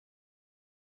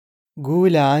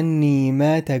قول عني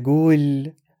ما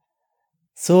تقول،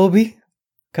 صوبي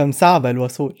كم صعب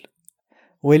الوصول،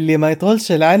 واللي ما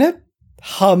يطولش العنب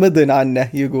حامض عنه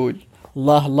يقول.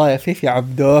 الله الله يا فيف يا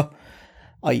عبدو.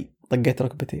 اي طقيت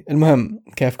ركبتي. المهم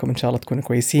كيفكم؟ ان شاء الله تكونوا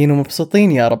كويسين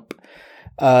ومبسوطين يا رب.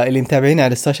 اللي متابعين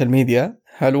على السوشيال ميديا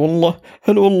هل والله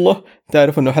هل والله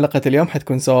تعرفوا انه حلقة اليوم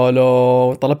حتكون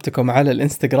سولو. طلبتكم على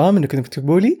الانستغرام انكم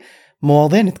تكتبوا لي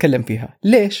مواضيع نتكلم فيها.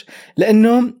 ليش؟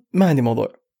 لانه ما عندي موضوع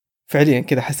فعليا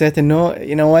كذا. حسيت انه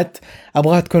ينوات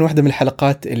ابغاها تكون واحدة من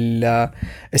الحلقات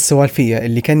السوالفية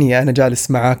اللي كاني انا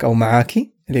جالس معاك او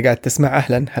معاكي اللي قاعد تسمع.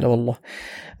 اهلا هلا والله.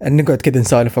 نقعد كذا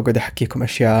نسولف، اقعد احكيكم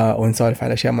اشياء ونسولف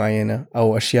على اشياء معينة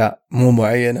او اشياء مو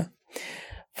معينة.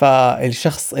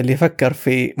 فالشخص اللي يفكر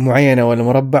في معينة ولا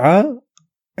مربعة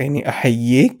يعني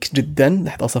أحييك جدا.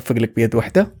 لحظة أصفق لك بيد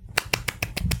واحدة.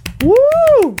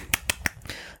 ووو!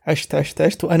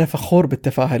 عشت وأنا فخور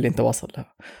بالتفاهة اللي أنت واصل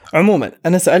لها. عموما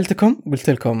أنا سألتكم، قلت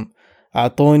لكم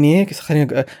أعطوني،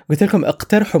 قلت لكم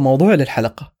اقترحوا موضوع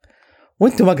للحلقة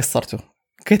وأنتم ما قصرتوا،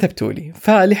 كتبتوا لي.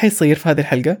 فاللي حيصير في هذه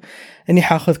الحلقة أني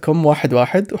حاخذكم واحد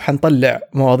واحد وحنطلع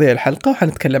مواضيع الحلقة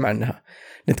وحنتكلم عنها.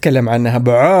 نتكلم عنها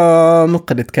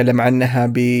بعمق، نتكلم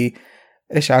عنها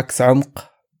إيش عكس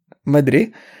عمق ما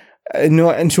أدري،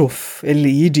 إنه نشوف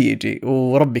اللي يجي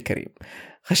وربي كريم.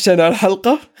 خشينا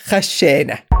الحلقة،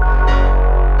 خشينا.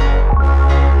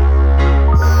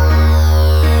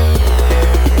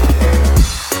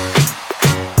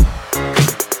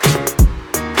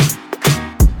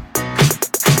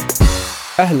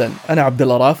 أهلا، أنا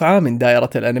عبدالله رافعة من دائرة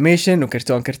الأنيميشن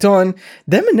وكرتون كرتون.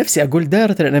 دائما نفسي أقول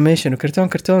دائرة الأنيميشن وكرتون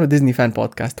كرتون وديزني فان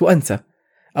بودكاست وأنسى،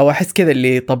 او احس كذا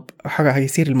اللي طب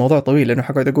هيصير الموضوع طويل لانه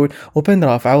حقعد اقول وبن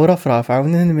رافعه ورف رافعه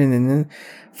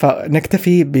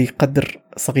فنكتفي بقدر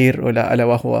صغير ولا الا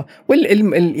وهو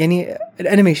يعني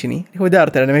الانيميشني هو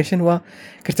دائره الانيميشن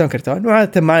وكرتون كرتون.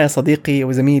 وعاده معايا صديقي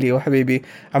وزميلي وحبيبي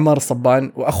عمار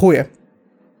الصبان، واخويا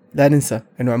لا ننسى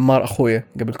انه عمار اخويا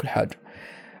قبل كل حاجه.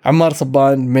 عمار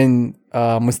صبان من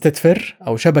مستدفر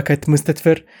او شبكه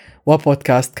مستدفر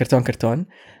وبودكاست كرتون كرتون.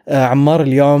 عمار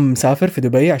اليوم مسافر في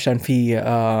دبي عشان في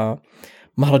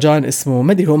مهرجان اسمه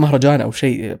ما ادري هو مهرجان او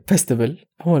شيء فيستيفال.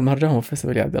 هو المهرجان هو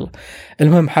فيستيفال يا عبد الله.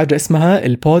 المهم حاجه اسمها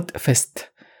البود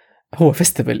فيست. هو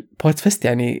فيستيفال بود فيست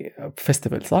يعني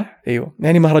فيستيفال صح؟ ايوه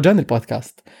يعني مهرجان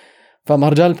البودكاست.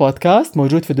 فمهرجان البودكاست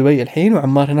موجود في دبي الحين،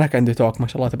 وعمار هناك عنده توك ما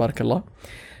شاء الله تبارك الله.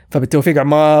 فبالتوفيق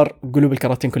عمار، قلوب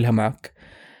الكراتين كلها معك.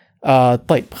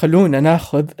 طيب خلونا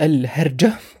ناخذ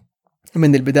الهرجة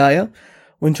من البداية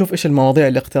ونشوف إيش المواضيع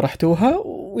اللي اقترحتوها.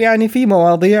 ويعني في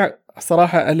مواضيع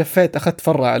صراحة لفيت أخذت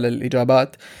فرع على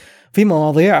الإجابات. في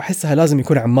مواضيع أحسها لازم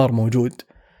يكون عمار موجود،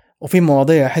 وفي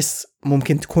مواضيع أحس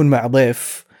ممكن تكون مع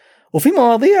ضيف، وفي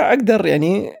مواضيع أقدر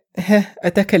يعني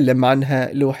أتكلم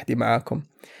عنها لوحدي معاكم.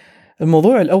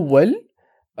 الموضوع الأول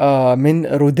من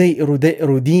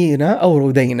رودينا أو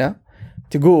رودينا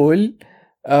تقول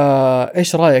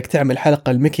إيش رأيك تعمل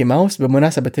حلقة الميكي ماوس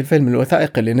بمناسبة الفيلم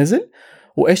الوثائقي اللي نزل؟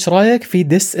 وإيش رأيك في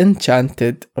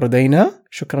ديسانشانتد؟ رودينا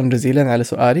شكرا جزيلا على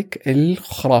سؤالك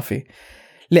الخرافي.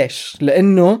 ليش؟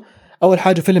 لأنه أول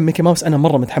حاجة فيلم ميكي ماوس أنا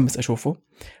مرة متحمس أشوفه،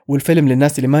 والفيلم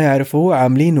للناس اللي ما يعرفوا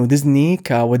عاملينه ديزني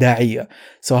كوداعية.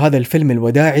 هذا الفيلم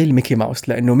الوداعي لميكي ماوس،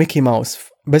 لأنه ميكي ماوس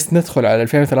بس ندخل على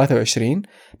 2023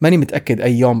 ماني متأكد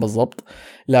أي يوم بالضبط،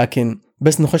 لكن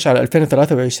بس نخش على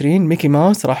 2023 ميكي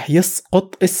ماوس راح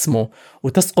يسقط اسمه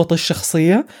وتسقط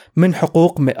الشخصية من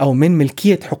حقوق أو من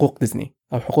ملكية حقوق ديزني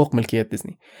أو حقوق ملكية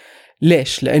ديزني.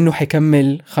 ليش؟ لأنه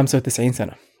حيكمل 95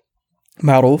 سنة.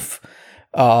 معروف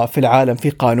في العالم في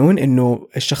قانون إنه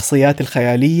الشخصيات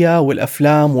الخيالية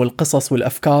والأفلام والقصص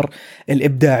والأفكار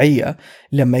الإبداعية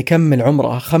لما يكمل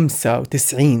عمرها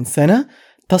 95 سنة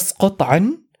تسقط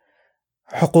عن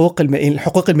حقوق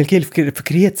الملكية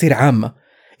الفكرية، تصير عامة،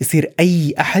 يصير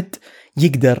أي أحد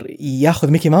يقدر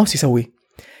ياخذ ميكي ماوس يسويه.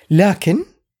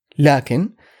 لكن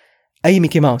أي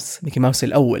ميكي ماوس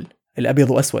الأول الأبيض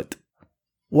وأسود،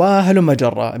 وهلما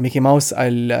جرى ميكي ماوس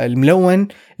الملون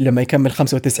لما يكمل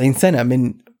 95 سنة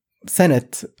من سنة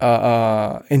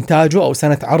إنتاجه أو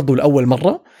سنة عرضه لأول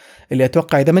مرة، اللي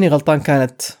أتوقع إذا ماني غلطان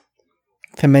كانت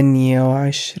 28،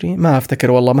 ما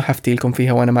أفتكر والله، ما حفتي لكم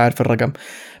فيها وأنا ما أعرف الرقم.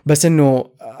 بس إنه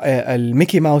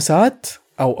الميكي ماوسات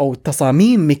أو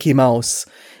تصاميم ميكي ماوس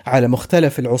على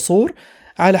مختلف العصور،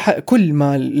 على كل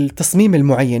ما التصميم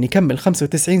المعين يكمل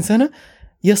 95 سنة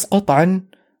يسقط عن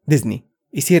ديزني،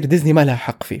 يصير ديزني ما لها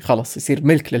حق فيه، خلاص يصير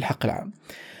ملك للحق العام.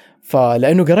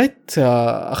 فلأنه قريت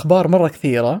أخبار مرة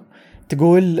كثيرة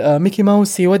تقول ميكي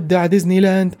ماوس يودع ديزني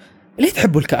لاند. ليه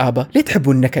تحبوا الكآبة؟ ليه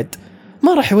تحبوا النكد؟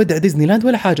 ما راح يودع ديزني لاند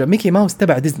ولا حاجة. ميكي ماوس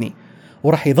تبع ديزني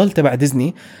وراح يظل تبع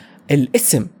ديزني.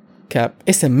 الاسم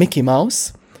كاسم ميكي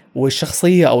ماوس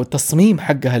والشخصية أو التصميم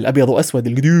حقها الأبيض وأسود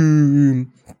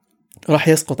القديم راح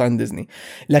يسقط عن ديزني.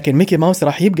 لكن ميكي ماوس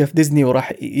راح يبقى في ديزني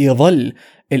وراح يظل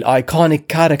الايكونيك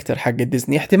كاركتر حق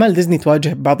ديزني. احتمال ديزني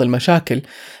تواجه بعض المشاكل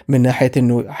من ناحية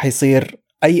انه حيصير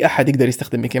اي احد يقدر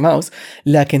يستخدم ميكي ماوس،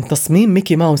 لكن تصميم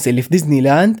ميكي ماوس اللي في ديزني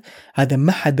لاند هذا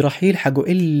ما حد راح يلحقه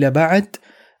الا بعد،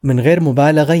 من غير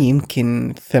مبالغة،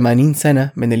 يمكن 80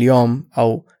 سنة من اليوم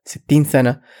او 60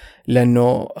 سنة.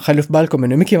 لانه خلوا في بالكم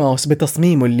انه ميكي ماوس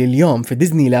بتصميمه اللي اليوم في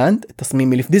ديزني لاند،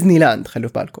 التصميم اللي في ديزني لاند خلوا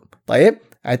في بالكم، طيب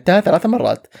عدتها 3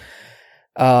 مرات،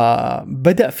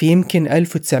 بدأ في يمكن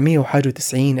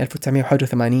 1991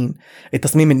 1981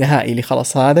 التصميم النهائي اللي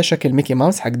خلاص هذا شكل ميكي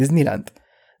ماوس حق ديزني لاند.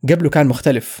 قبله كان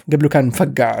مختلف، قبله كان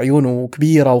مفقع، عيونه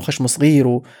كبيرة وخشمه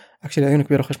صغير اكشلي عيونه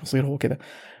كبيرة وخشمه صغير هو كده،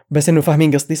 بس انه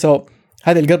فاهمين قصدي.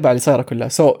 هذه القربة اللي صايرة كلها.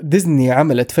 ديزني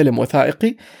عملت فيلم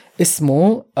وثائقي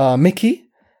اسمه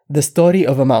ميكي The Story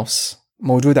of a Mouse،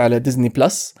 موجود على ديزني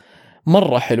بلس،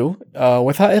 مرة حلو.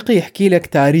 وثائقي يحكي لك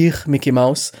تاريخ ميكي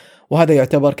ماوس، وهذا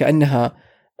يعتبر كأنها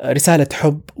رسالة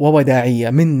حب ووداعية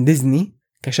من ديزني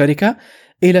كشركة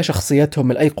إلى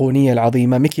شخصيتهم الأيقونية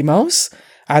العظيمة ميكي ماوس،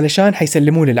 علشان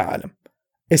حيسلموه للعالم.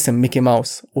 اسم ميكي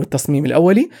ماوس والتصميم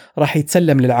الأولي راح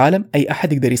يتسلم للعالم، أي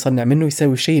أحد يقدر يصنع منه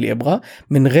يسوي الشيء اللي يبغاه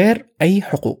من غير أي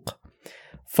حقوق.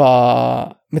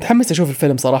 فمتحمس أشوف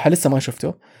الفيلم صراحة، لسه ما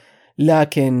شفته،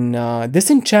 لكن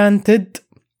Disenchanted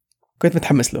كنت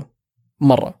متحمس له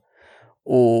مرة.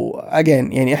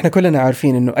 وأجين يعني إحنا كلنا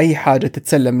عارفين إنه أي حاجة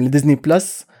تتسلم لديزني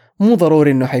بلس مو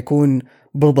ضروري إنه حيكون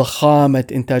بضخامة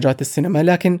إنتاجات السينما،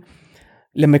 لكن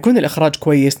لما يكون الإخراج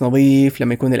كويس نظيف،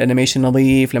 لما يكون الأنيميشن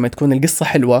نظيف، لما تكون القصة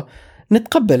حلوة،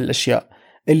 نتقبل الأشياء.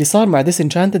 اللي صار مع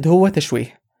Disenchanted هو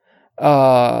تشويه.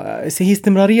 هي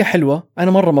استمرارية حلوة.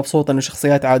 أنا مرة مبسوط إنه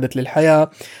شخصيات عادت للحياة،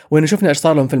 وإنه شفنا إيش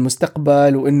صار لهم في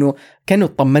المستقبل، وإنه كانوا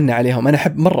اطمنا عليهم.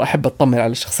 أنا مرة أحب أطمن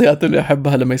على الشخصيات اللي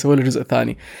أحبها لما يسوي له جزء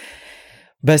ثاني.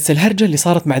 بس الهرجة اللي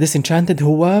صارت مع Disenchanted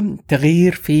هو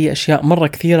تغيير في أشياء مرة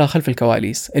كثيرة خلف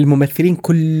الكواليس. الممثلين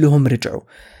كلهم رجعوا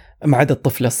ما عدا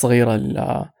الطفلة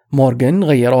الصغيرة مورغان،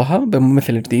 غيروها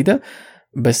بممثلة جديدة.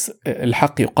 بس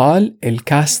الحق يقال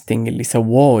الكاستنج اللي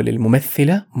سووه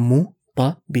للممثلة مو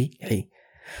طبيعي.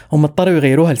 هم اضطروا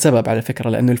يغيروها لسبب على فكرة،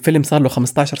 لأنه الفيلم صار له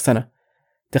 15 سنة.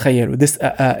 تخيلوا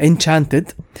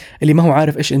Enchanted، اللي ما هو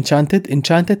عارف إيش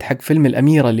Enchanted حق فيلم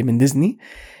الأميرة اللي من ديزني،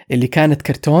 اللي كانت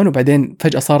كرتون وبعدين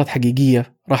فجأة صارت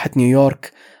حقيقية. راحت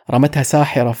نيويورك، رمتها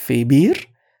ساحرة في بير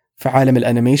في عالم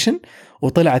الأنيميشن،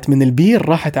 وطلعت من البير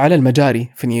راحت على المجاري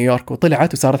في نيويورك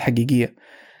وطلعت وصارت حقيقية.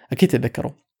 أكيد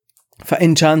تتذكروا.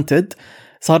 فإنشانتد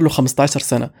صار له 15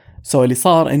 سنة. اللي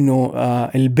صار إنه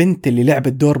البنت اللي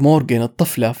لعبت دور مورغان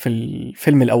الطفلة في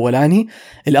الفيلم الأولاني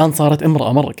الآن صارت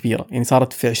امرأة مرة كبيرة، يعني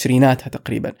صارت في عشريناتها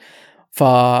تقريبا.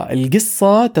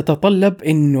 فالقصة تتطلب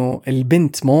إنه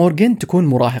البنت مورغان تكون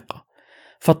مراهقة،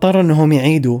 فاضطر إنهم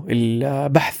يعيدوا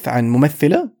البحث عن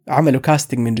ممثلة، عملوا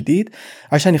كاستنج من جديد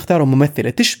عشان يختاروا ممثلة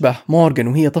تشبه مورغان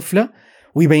وهي طفلة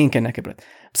ويبين كأنها كبرت.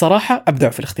 بصراحة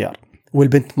أبدعوا في الاختيار،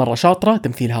 والبنت مرة شاطرة،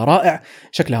 تمثيلها رائع،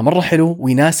 شكلها مرة حلو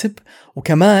ويناسب،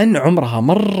 وكمان عمرها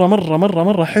مرة مرة مرة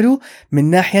مرة حلو من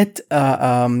ناحية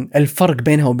الفرق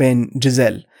بينها وبين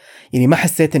جيزيل. يعني ما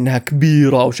حسيت انها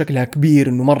كبيرة او شكلها كبير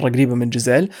انه مرة قريبة من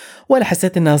جيزيل، ولا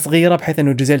حسيت انها صغيرة بحيث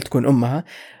انه جيزيل تكون امها.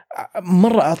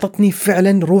 مرة اعطتني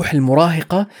فعلا روح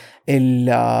المراهقة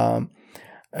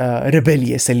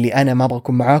ريبيليس، اللي انا ما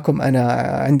ابغاكم معاكم، انا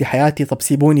عندي حياتي، طب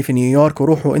سيبوني في نيويورك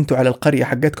وروحوا انتوا على القرية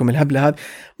حقتكم الهبلة هذه.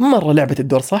 مرة لعبت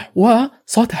الدور صح،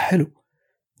 وصوتها حلو.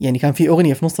 يعني كان في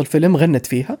اغنية في نص الفيلم غنت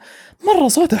فيها، مرة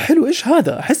صوتها حلو. ايش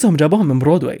هذا؟ احسهم جابوهم من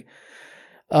برودواي.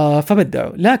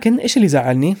 فبدعوا. لكن ايش اللي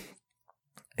زعلني؟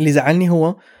 اللي زعلني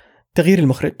هو تغيير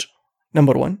المخرج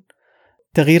نمبر 1،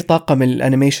 تغيير طاقم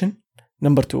الانيميشن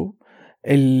نمبر 2،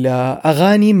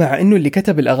 الاغاني، مع انه اللي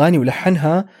كتب الاغاني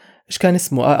ولحنها ايش كان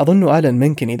اسمه؟ اظنه آلان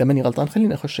منكن اذا ماني غلطان،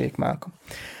 خليني اخش شيك معاكم.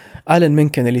 آلان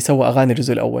منكن اللي سوى اغاني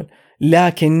الجزء الاول،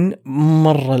 لكن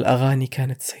مرة الاغاني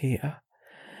كانت سيئة،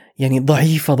 يعني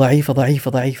ضعيفة ضعيفة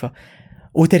ضعيفة ضعيفة.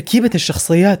 وتركيبة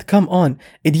الشخصيات كام اون.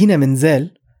 إدينا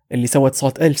منزل اللي سوت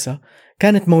صوت إلسا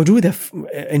كانت موجودة في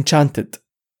انشانتد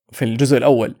في الجزء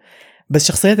الأول، بس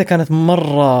شخصيتها كانت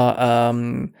مرة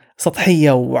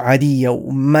سطحية وعادية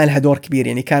وما لها دور كبير.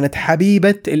 يعني كانت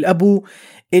حبيبة الأبو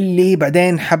اللي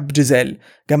بعدين حب جيزيل،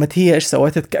 قامت هي إيش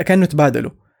سوت؟ كأنه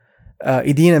تبادلوا.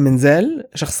 إدينا منزل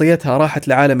شخصيتها راحت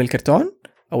لعالم الكرتون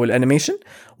أو الأنيميشن،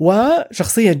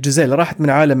 وشخصية جيزيل راحت من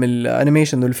عالم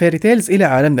الأنيميشن والفيري تيلز إلى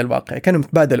عالمنا الواقعي، كانوا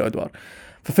متبادلوا أدوار.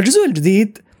 ففي الجزء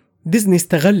الجديد ديزني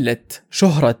استغلت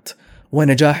شهرة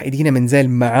ونجاح إدينا منزل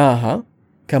معاها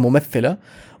كممثلة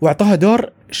وأعطاها دور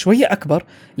شوية أكبر،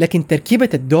 لكن تركيبة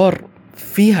الدور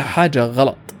فيها حاجة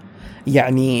غلط.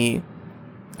 يعني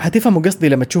هتفهموا قصدي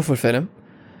لما تشوفوا الفيلم.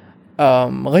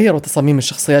 غيروا تصاميم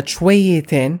الشخصيات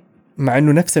شويتين مع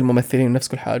انه نفس الممثلين ونفس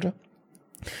كل حاجة،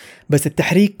 بس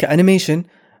التحريك كأنيميشن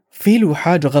في له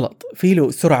حاجة غلط، في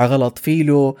له سرعة غلط، في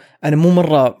له أنا مو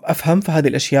مرة أفهم في هذه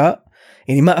الأشياء،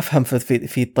 يعني ما أفهم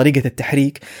في طريقة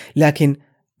التحريك، لكن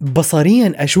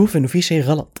بصريا أشوف إنه في شيء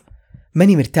غلط،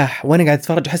 ماني مرتاح وأنا قاعد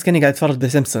أتفرج، أحس كأني قاعد أتفرج ذا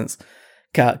سيمبسونز،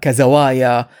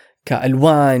 كزوايا،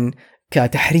 كألوان،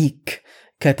 كتحريك،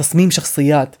 كتصميم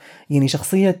شخصيات. يعني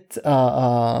شخصية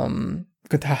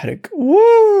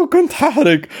كنت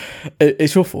ححرق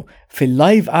شوفوا في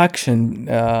اللايف اكشن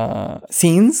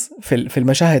سينز، في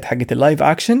المشاهد حقت اللايف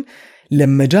اكشن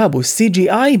لما جابوا السي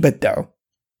جي اي بدعوا،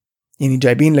 يعني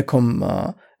جايبين لكم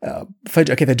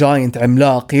فجأة كذا جاينت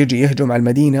عملاق يجي يهجم على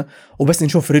المدينة وبس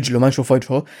نشوف رجله ما نشوف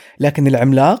وجهه، لكن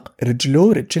العملاق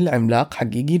رجله رجل عملاق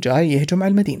حقيقي جاي يهجم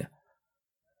على المدينة،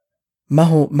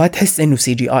 ما تحس انه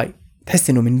سي جي اي، تحس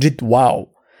انه من جد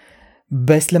واو.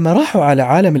 بس لما راحوا على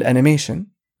عالم الانيميشن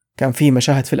كان في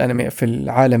مشاهد في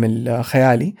العالم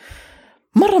الخيالي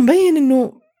مرة مبين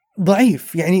انه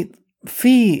ضعيف، يعني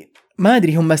في ما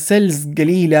ادري هم السيلز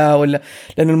قليلة ولا،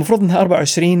 لانه المفروض انها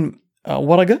 24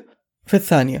 ورقة في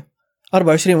الثانية،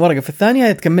 24 ورقة في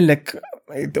الثانية تكمل لك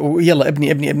يلا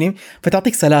ابني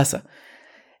فتعطيك سلاسة.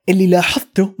 اللي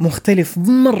لاحظته مختلف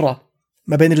مرة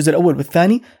ما بين الجزء الاول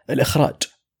والثاني الإخراج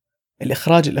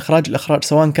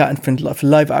سواء كان في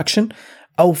اللايف أكشن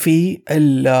أو في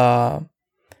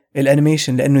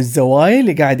الأنيميشن، لأنه الزوايا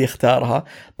اللي قاعد يختارها،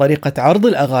 طريقة عرض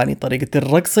الأغاني، طريقة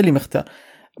الرقص اللي مختار.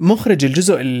 مخرج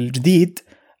الجزء الجديد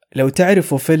لو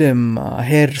تعرفوا فيلم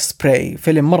هير سبراي،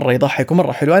 فيلم مرة يضحك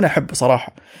ومرة حلو أنا أحبه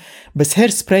صراحة، بس هير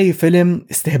سبراي فيلم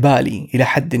استهبالي إلى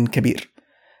حد كبير،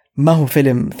 ما هو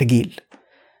فيلم ثقيل.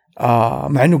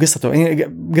 مع انه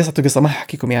قصته ما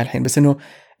هحكيكم اياها الحين، بس انه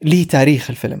ليه تاريخ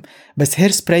الفيلم. بس هير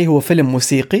سبراي هو فيلم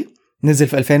موسيقي نزل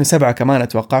في 2007 كمان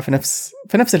اتوقع، في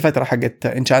نفس الفتره حقت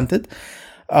انشانتد.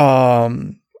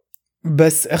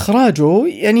 بس اخراجه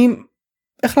يعني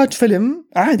اخراج فيلم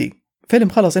عادي، فيلم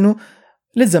خلاص انه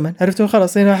للزمن، عرفتوا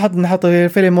خلاص هنا نحط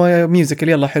فيلم ميوزيكال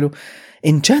يلا حلو.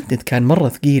 انشانتد كان مره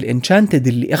ثقيل. انشانتد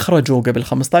اللي اخرجه قبل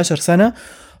 15 سنه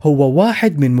هو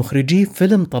واحد من مخرجي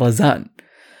فيلم طرزان،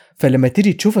 فلما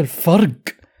تيجي تشوف الفرق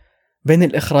بين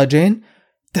الإخراجين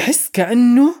تحس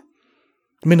كأنه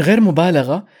من غير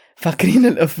مبالغة فاكرين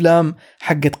الأفلام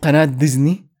حقت قناة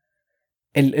ديزني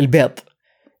البيض،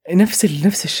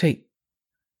 نفس الشيء،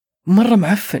 مرة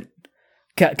معفن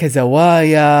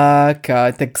كزوايا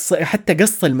حتى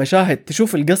قصة المشاهد،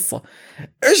 تشوف القصة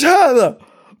إيش هذا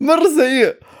مرة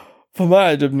سيء، فما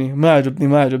عجبني.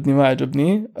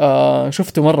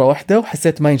 شفته مرة واحدة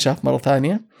وحسيت ما ينشاف مرة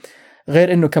ثانية.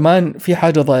 غير انه كمان في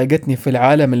حاجة ضايقتني في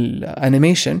العالم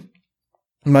الانيميشن،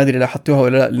 ما ادري لاحظتوها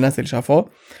ولا لا الناس اللي شافوه،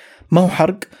 ما هو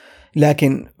حرق،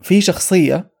 لكن في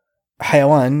شخصية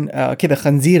حيوان كذا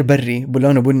خنزير بري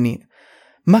بلونه بني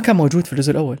ما كان موجود في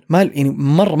الجزء الاول، يعني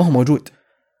مرة ما هو موجود،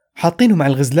 حاطينه مع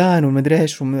الغزلان والمدري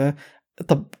ايش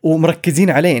طب ومركزين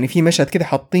عليه، يعني في مشهد كذا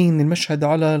حاطين المشهد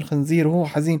على الخنزير وهو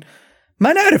حزين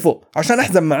ما نعرفه عشان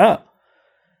احزن معاه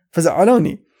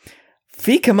فزعلوني.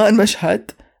 في كمان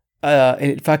مشهد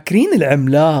فاكرين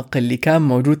العملاق اللي كان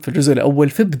موجود في الجزء الأول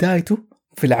في بدايته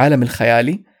في العالم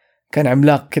الخيالي، كان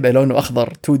عملاق كذا لونه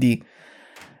أخضر 2D.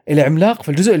 العملاق في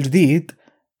الجزء الجديد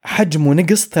حجمه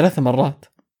نقص 3 مرات،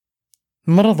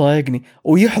 مرة ضايقني.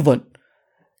 ويحضن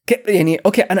يعني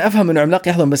أوكي أنا أفهم إنه عملاق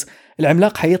يحضن، بس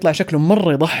العملاق حيطلع شكله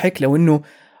مرة يضحك لو إنه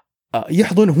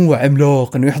يحضن هو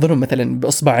عملاق، إنه يحضنه مثلا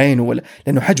بإصبعين ولا،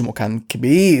 لأنه حجمه كان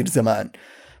كبير زمان.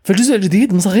 في الجزء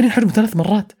الجديد مصغرين حجمه 3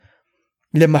 مرات.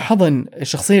 لما حضن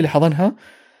الشخصية اللي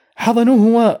حضنه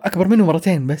هو أكبر منه 2 مرات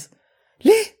بس،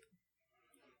 ليه؟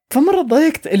 فمرة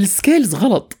ضايقت. السكيلز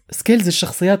غلط، سكيلز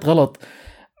الشخصيات غلط،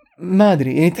 ما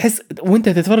أدري، يعني تحس وانت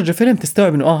تتفرج الفيلم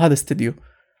تستوعب إنه هذا استوديو،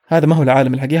 هذا ما هو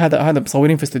العالم الحقيقي، هذا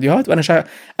مصورين في استوديوهات، وأنا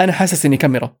أنا حاسس إني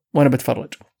كاميرا وأنا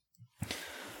بتفرج.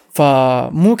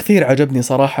 فمو كثير عجبني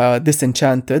صراحة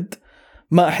ديسنشانتد،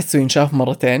 ما أحسه ينشاف 2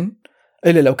 مرات،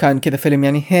 إلا لو كان كذا فيلم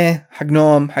يعني حق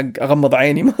نوم، حق أغمض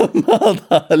عيني ما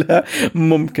ضال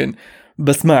ممكن،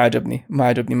 بس ما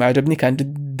عجبني، كان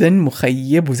جدا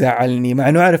مخيب وزعلني، مع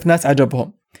أنه أعرف ناس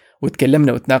عجبهم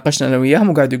وتكلمنا وتناقشنا أنا وياهم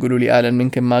وقاعدوا يقولوا لي آلان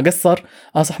منكن ما قصر.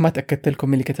 صح ما تأكدت لكم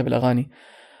من اللي كتب الأغاني.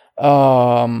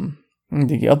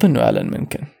 دقيقة أظن آلان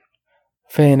منكن.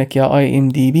 فينك يا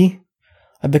IMDb؟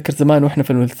 أتذكر زمان وإحنا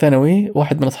في الثانوي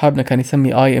واحد من أصحابنا كان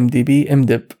يسمي IMDb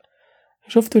امدب.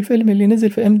 شفتوا الفيلم اللي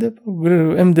نزل في امدب؟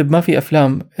 امدب ما في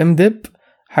أفلام، امدب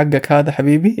حقك هذا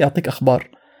حبيبي يعطيك أخبار.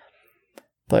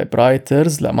 طيب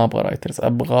رايترز، لا ما أبغى رايترز،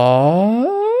 أبغى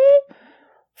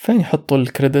فين يحطوا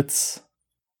الكريدتس؟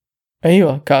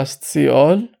 ايوه كاست سي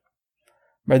اول،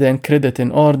 بعدين كريدت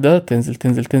ان اوردر،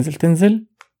 تنزل.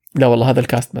 لا والله هذا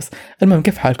الكاست بس. المهم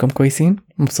كيف حالكم؟ كويسين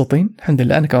مبسوطين؟ الحمد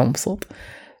لله انا كمان مبسوط.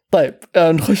 طيب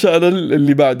نخش على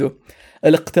اللي بعده.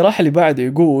 الاقتراح اللي بعده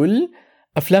يقول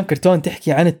افلام كرتون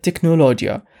تحكي عن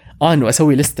التكنولوجيا. انه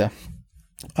اسوي لستة.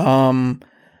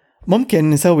 ممكن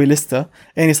نسوي لستة.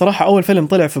 يعني صراحة اول فيلم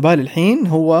طلع في بالي الحين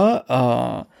هو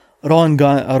رون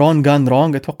جان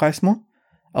رونج اتوقع اسمه،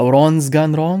 او رونز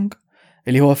جان رونج،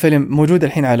 اللي هو فيلم موجود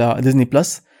الحين على ديزني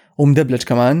بلس ومدبلج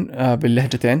كمان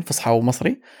باللهجتين فصحى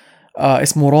ومصري.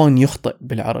 اسمه رون يخطئ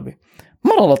بالعربي.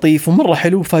 مرة لطيف ومرة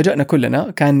حلو، فاجأنا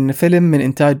كلنا. كان فيلم من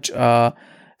إنتاج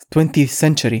 20th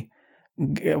century،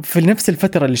 في نفس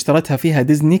الفترة اللي اشترتها فيها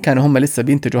ديزني كانوا هم لسه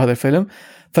بينتجوا هذا الفيلم.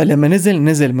 فلما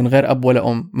نزل من غير أب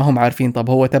ولا أم، ما هم عارفين طب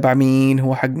هو تبع مين،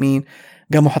 هو حق مين.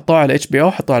 قاموا حطوه على HBO،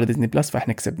 حطوه على ديزني بلس،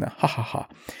 فإحنا كسبنا. ها ها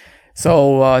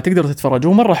ها. تقدروا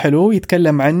تتفرجوا. مرة حلو.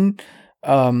 يتكلم عن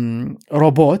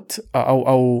روبوت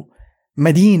أو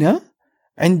مدينة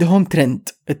عندهم ترند.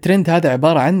 الترند هذا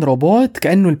عبارة عن روبوت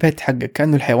كأنه البيت حقك،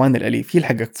 كأنه الحيوان الأليف،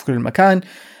 يلحقك في كل مكان،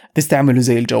 تستعمله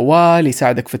زي الجوال،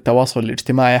 يساعدك في التواصل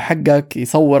الاجتماعي حقك،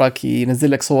 يصورك،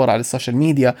 ينزل لك صور على السوشيال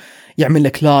ميديا، يعمل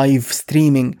لك لايف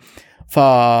ستريمينج.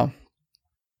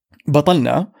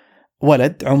 فبطلنا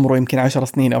ولد عمره يمكن 10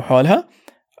 سنين أو حولها،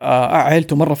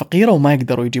 عائلته مرة فقيرة وما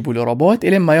يقدروا يجيبوا له روبوت،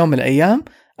 إلين ما يوم من الأيام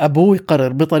أبوه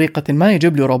يقرر بطريقة ما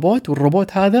يجيب له روبوت،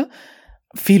 والروبوت هذا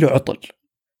فيه له عطل.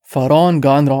 فرون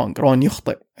جان رونج، رون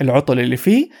يخطئ، العطل اللي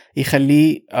فيه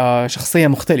يخليه شخصية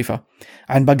مختلفة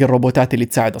عن باقي الروبوتات اللي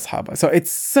تساعد أصحابها. So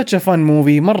it's such a fun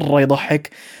movie، مرة يضحك،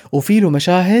 وفيه له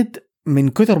مشاهد من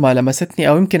كثر ما لمستني،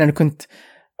 أو يمكن أنا كنت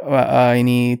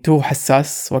يعني تو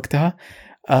حساس وقتها،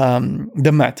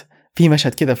 دمعت في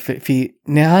مشهد كذا في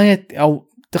نهاية أو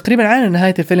تقريبا على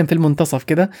نهاية الفيلم، في المنتصف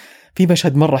كذا، في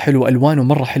مشهد مرة حلو، ألوانه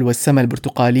مرة حلوة، السماء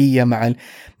البرتقالية مع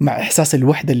إحساس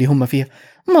الوحدة اللي هم فيها،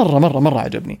 مرة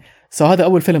عجبني. هذا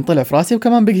أول فيلم طلع في راسي.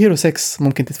 وكمان بيج هيرو 6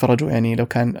 ممكن تتفرجوا، يعني لو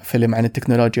كان فيلم عن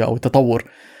التكنولوجيا أو التطور.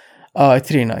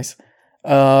 it's really nice.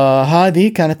 هذه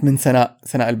كانت من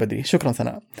سناء البدري. شكرا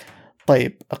سناء.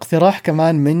 طيب اقتراح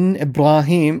كمان من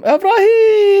إبراهيم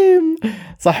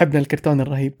صاحبنا الكرتون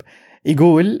الرهيب،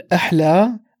 يقول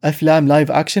أحلى أفلام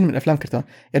لايف أكشن من أفلام كرتون.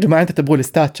 يا جماعة أنت تبغوا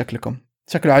لستات،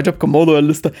 شكله عجبكم موضوع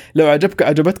اللستة. لو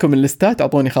عجبتكم اللستات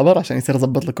أعطوني خبر عشان يصير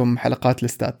أضبط لكم حلقات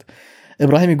لستات.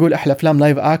 إبراهيم يقول أحلى أفلام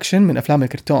لايف أكشن من أفلام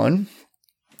الكرتون.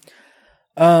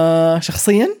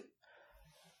 شخصيا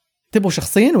تبغوا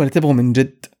شخصيا ولا تبغوا من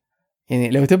جد؟ يعني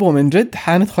لو تبغوا من جد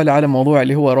حندخل على موضوع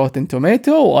اللي هو روتن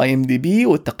توميتو واي ام دي بي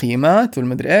والتقييمات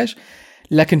والمدري ايش.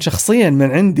 لكن شخصيا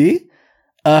من عندي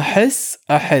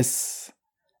أحس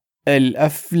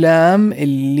الأفلام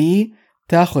اللي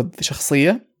تاخذ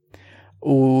شخصية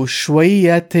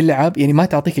وشوية تلعب، يعني ما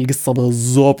تعطيك القصة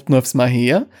بالضبط نفس ما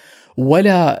هي،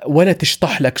 ولا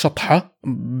تشطح لك شطحة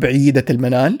بعيدة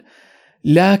المنال،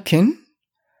 لكن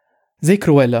زي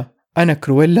كرويلا. أنا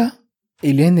كرويلا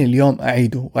إلين اليوم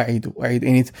أعيده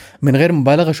يعني من غير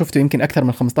مبالغة شفته يمكن أكثر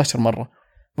من 15 مرة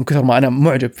من كثر ما أنا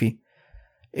معجب فيه.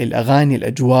 الأغاني،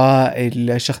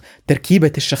 الأجواء،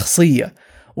 تركيبة الشخصية،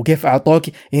 وكيف أعطوك.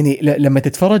 يعني لما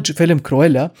تتفرج فيلم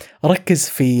كرويلا ركز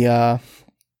في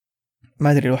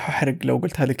ما أدري لو ححرق لو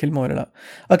قلت هذه الكلمة ولا لا.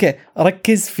 أوكي،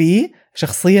 ركز في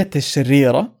شخصية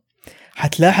الشريرة،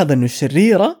 حتلاحظ أنه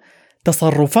الشريرة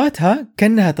تصرفاتها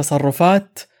كأنها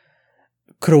تصرفات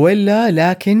كرويلا،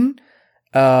 لكن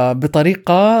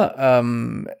بطريقة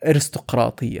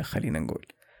أرستقراطية. خلينا نقول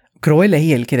كرويلا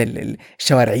هي كذا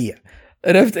الشوارعية،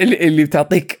 عرفت، اللي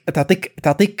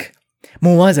تعطيك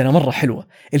موازنة مرة حلوة.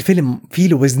 الفيلم فيه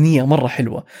له وزنية مرة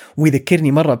حلوة،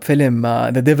 ويذكرني مرة بفيلم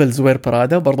The Devil's Wear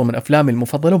Prada، برضو من أفلامي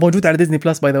المفضلة، وموجود على ديزني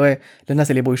بلس باي ذا واي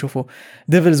للناس اللي يبغوا يشوفوا.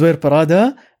 Devil's Wear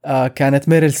Prada كانت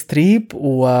ميريل ستريب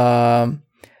وآن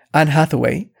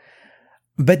هاثواي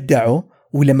بدعوا.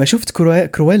 ولما شفت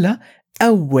كرويلا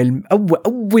أول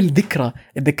ذكرى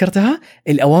ذكرتها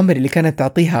الأوامر اللي كانت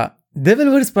تعطيها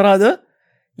Devil's Wear Prada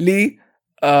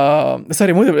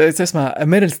سوري مو اسمها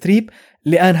ميريل ستريب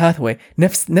لآن هاثواي.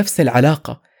 نفس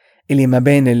العلاقة اللي ما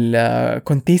بين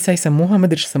الكونتيسا يسموها، ما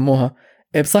أدري إيش يسموها،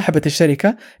 بصاحبة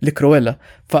الشركة لكرويلا.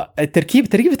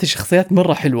 تركيبة الشخصيات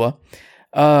مرة حلوة.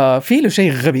 في له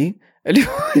شيء غبي اللي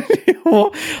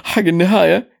هو حق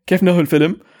النهاية، كيف نهوا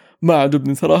الفيلم ما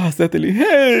عجبني صراحة. حسيت اللي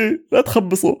لا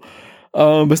تخبصوا.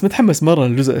 بس متحمس مرة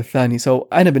للجزء الثاني.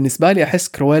 أنا بالنسبة لي أحس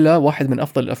كرويلا واحد من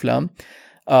أفضل الأفلام.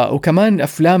 وكمان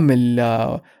أفلام ال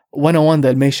 101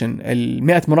 دالميشن،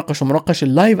 100 منقش ومنقش،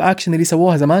 اللايف أكشن اللي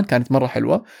سووها زمان كانت مرة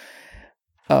حلوة.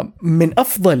 من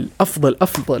أفضل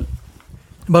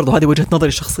برضو هذه وجهة نظري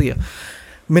الشخصية،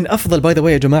 من افضل باي ذا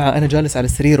واي يا جماعه، انا جالس على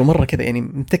السرير ومره كذا يعني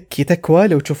متكي تكوى،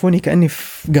 لو تشوفوني كاني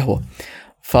في قهوه،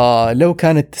 فلو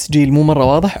كان التسجيل مو مره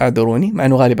واضح اعذروني، مع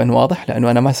انه غالبا واضح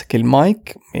لانه انا ماسك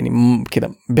المايك يعني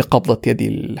كذا بقبضه يدي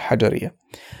الحجريه.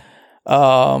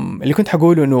 اللي كنت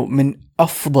حقوله انه من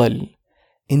افضل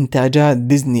انتاجات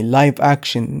ديزني اللايف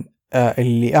اكشن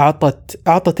اللي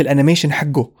اعطت الانيميشن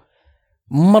حقه،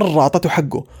 مره اعطته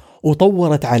حقه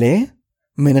وطورت عليه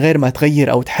من غير ما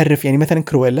تغير او تحرف. يعني مثلا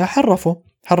كرويلا حرفوا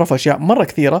اشياء مره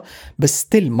كثيره، بس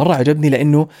ستيل مره عجبني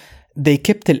لانه they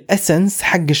kept الاسنس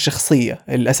حق الشخصيه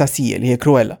الاساسيه اللي هي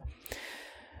كرويلا.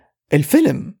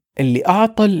 الفيلم اللي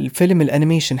اعطى الفيلم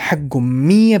الانيميشن حقه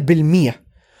 100%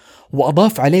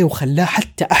 واضاف عليه وخلاه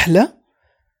حتى احلى،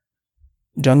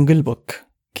 جانجل بوك،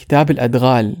 كتاب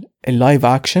الادغال اللايف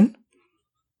اكشن،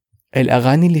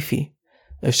 الاغاني اللي فيه،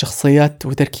 الشخصيات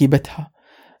وتركيبتها،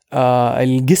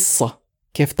 القصه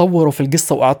كيف طوروا في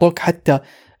القصه واعطوك حتى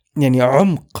يعني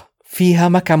عمق فيها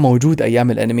ما كان موجود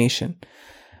ايام الانيميشن.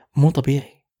 مو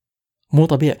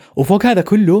طبيعي. وفوق هذا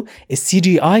كله السي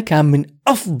جي اي كان من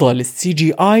افضل السي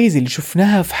جي ايز اللي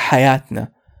شفناها في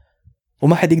حياتنا،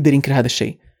 وما حد يقدر ينكر هذا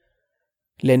الشيء،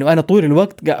 لانه انا طول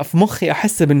الوقت في مخي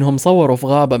احسب انهم صوروا في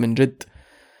غابه من جد.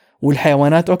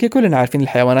 والحيوانات اوكي كلنا عارفين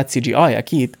الحيوانات سي جي اي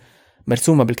اكيد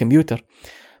مرسومه بالكمبيوتر،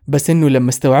 بس انه لما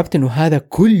استوعبت انه هذا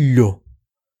كله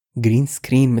جرين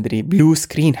سكرين مدري بلو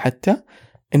سكرين حتى،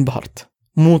 انبهرت.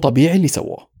 مو طبيعي اللي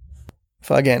سووه.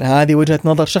 فاجين هذه وجهة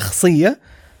نظر شخصية.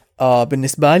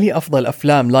 بالنسبة لي أفضل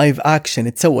أفلام لايف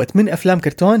أكشن تسوت من أفلام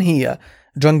كرتون هي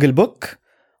جانجل بوك،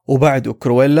 وبعده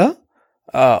كرويلا،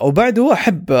 وبعده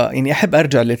أحب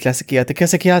أرجع للكلاسيكيات.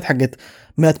 الكلاسيكيات حقت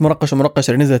 100 مرقش ومرقش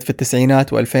اللي نزلت في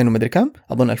التسعينات و2000 ومدري كم،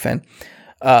 أظن 2000.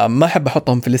 ما أحب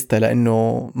أحطهم في الليستة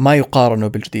لأنه ما يقارنوا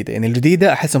بالجديدة. يعني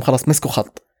الجديدة أحسهم خلاص مسكوا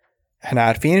خط. إحنا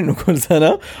عارفين إنه كل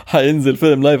سنة حينزل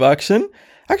فيلم لايف أكشن.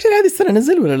 هذه السنة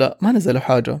نزل ولا لا؟ ما نزلوا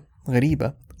حاجة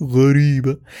غريبة.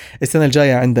 السنة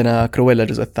الجاية عندنا كرويلا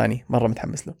الجزء الثاني، مرة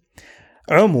متحمس له.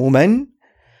 عموما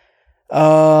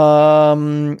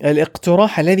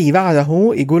الاقتراح الذي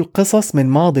بعده يقول قصص من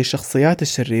ماضي الشخصيات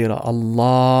الشريرة.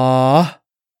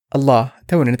 الله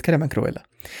تونا نتكلم عن كرويلا.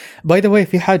 باي ذا واي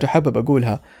في حاجة حابب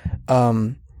أقولها.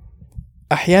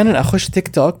 أحيانا أخش تيك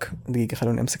توك، دقيقة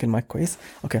خلوني أمسك المايك كويس.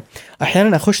 أوكي.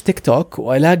 أحيانا أخش تيك توك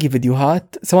وألاقي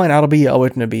فيديوهات سواء عربية أو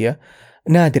أجنبية،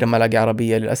 نادرا ما ألاقي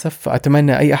عربية للأسف.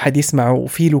 فأتمنى أي أحد يسمع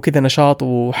وفي له كذا نشاط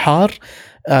وحار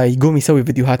يقوم يسوي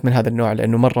فيديوهات من هذا النوع،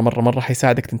 لأنه مرة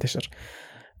حيساعدك تنتشر.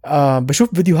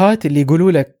 بشوف فيديوهات اللي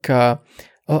يقولوا لك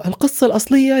القصة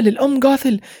الأصلية للأم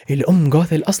غاثل. الأم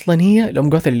غاثل أصلا هي الأم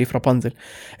غاثل اللي في رابنزل.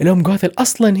 الأم غاثل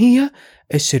أصلا هي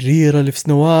الشريرة اللي في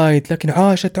سنو وايت، لكن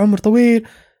عاشت عمر طويل.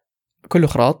 كله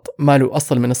خراط ما له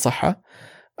أصل من الصحة.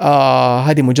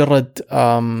 هذه مجرد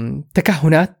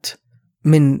تكهنات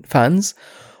من فانز.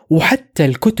 وحتى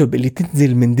الكتب اللي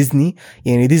تنزل من ديزني،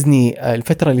 يعني ديزني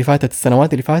الفترة اللي فاتت،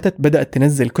 السنوات اللي فاتت بدأت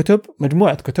تنزل كتب،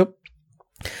 مجموعة كتب،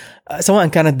 سواء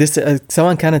كانت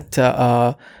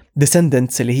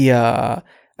descendants اللي هي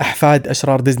أحفاد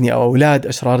أشرار ديزني أو أولاد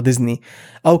أشرار ديزني،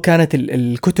 أو كانت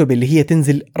الكتب اللي هي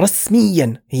تنزل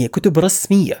رسميا، هي كتب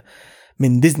رسمية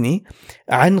من ديزني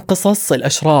عن قصص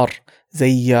الأشرار،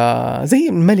 زي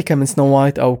الملكة من سنو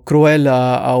وايت أو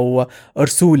كرويلا أو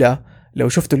أرسولا. لو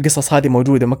شفتوا القصص هذه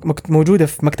موجودة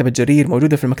في مكتبة جرير،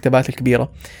 موجودة في المكتبات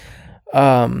الكبيرة.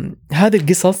 هذه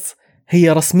القصص هي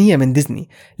رسمية من ديزني،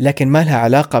 لكن ما لها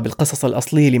علاقة بالقصص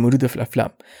الأصلية اللي موجودة في الأفلام.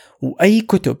 وأي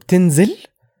كتب تنزل،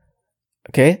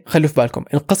 أوكي خلوا في بالكم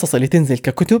القصص اللي تنزل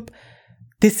ككتب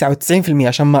 99%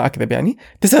 عشان ما أكذب، يعني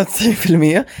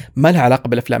 99% ما لها علاقة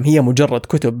بالأفلام. هي مجرد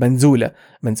كتب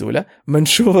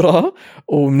منشورة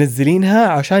ومنزلينها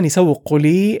عشان يسوقوا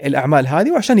لي الأعمال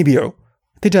هذه وعشان يبيعوا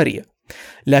تجارية،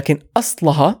 لكن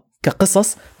أصلها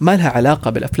كقصص ما لها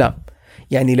علاقة بالأفلام.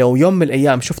 يعني لو يوم من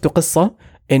الأيام شفتوا قصة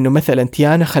إنه مثلا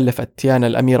تيانا تيانا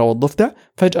الأميرة والضفدع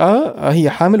فجأة هي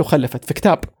حامل وخلفت في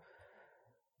كتاب،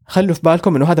 خلوا في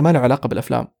بالكم إنه هذا ما له علاقة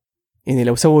بالأفلام. يعني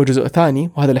لو سووا جزء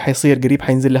ثاني، وهذا اللي حيصير قريب،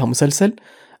 حينزل لها مسلسل،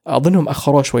 أظنهم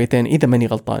أخروه شويتين إذا ماني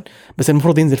غلطان، بس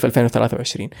المفروض ينزل في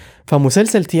 2023.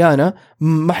 فمسلسل تيانا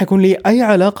ما حيكون لي أي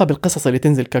علاقة بالقصص اللي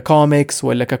تنزل ككوميكس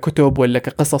ولا ككتب ولا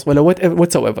كقصص ولا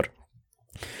whatsoever.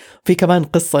 في كمان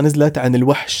قصة نزلت عن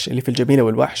الوحش اللي في الجميلة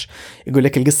والوحش، يقول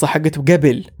لك القصة حقته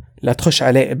قبل لا تخش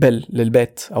عليه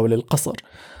للبيت أو للقصر.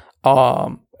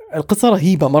 القصة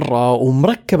رهيبة مرة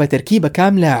ومركبة تركيبة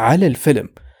كاملة على الفيلم،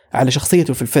 على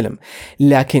شخصيته في الفيلم،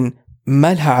 لكن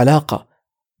ما لها علاقة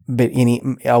يعني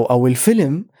أو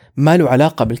الفيلم ما له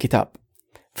علاقة بالكتاب.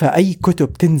 فأي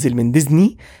كتب تنزل من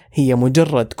ديزني هي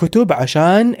مجرد كتب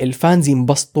عشان الفانز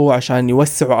ينبسطوا، عشان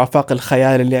يوسعوا آفاق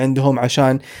الخيال اللي عندهم،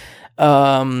 عشان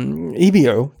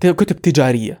يبيعوا كتب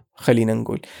تجارية خلينا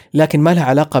نقول، لكن ما لها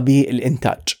علاقة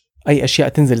بالإنتاج. أي أشياء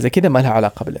تنزل زي كذا ما لها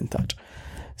علاقة بالإنتاج.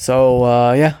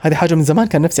 هذه حاجة من زمان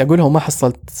كان نفسي أقولها وما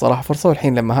حصلت صراحة فرصة،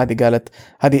 والحين لما هذه قالت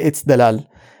هذه إتس دلال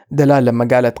لما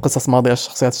قالت قصص ماضية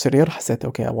الشخصيات الشريرة حسيت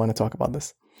أوكي I want to talk about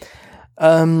this.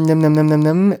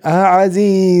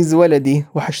 عزيز ولدي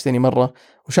وحشتني مرة،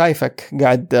 وشايفك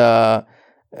قاعد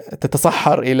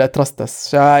تتصحر إلى ترستس،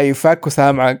 شايفك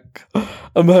وسامعك.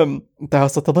 المهم أنت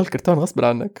ستظل كرتون غصب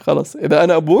عنك، خلاص إذا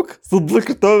أنا أبوك ستظل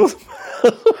كرتون غصب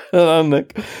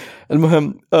عنك.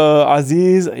 المهم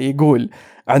عزيز يقول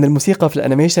عن الموسيقى في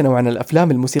الأنيميشن وعن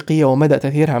الأفلام الموسيقية ومدى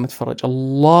تأثيرها على المتفرج.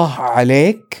 الله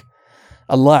عليك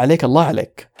الله عليك الله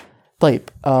عليك. طيب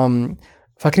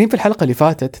فاكرين في الحلقة اللي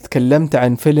فاتت تكلمت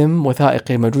عن فيلم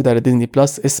وثائقي موجود على ديزني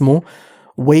بلس اسمه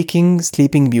Waking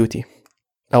Sleeping Beauty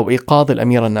أو إيقاظ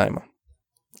الأميرة النائمة.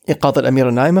 إيقاظ الأميرة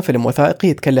النائمة فيلم وثائقي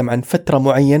يتكلم عن فترة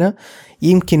معينة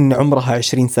يمكن عمرها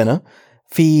 20 سنة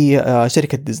في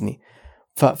شركة ديزني.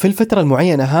 ففي الفترة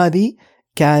المعينة هذه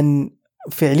كان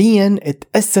فعليا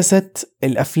اتأسست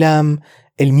الأفلام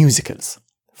الميوزيكلز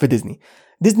في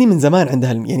ديزني من زمان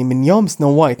عندها، يعني من يوم سنو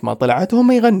وايت ما طلعت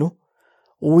وهم يغنوا،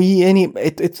 ويعني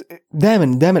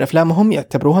دائما أفلامهم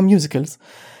يعتبروها ميوزيكلز،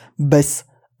 بس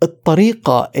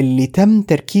الطريقة اللي تم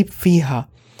تركيب فيها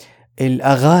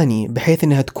الأغاني بحيث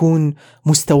أنها تكون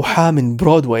مستوحاة من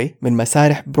برودواي، من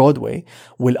مسارح برودواي،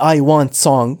 والآي وانت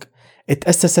سونج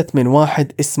اتأسست من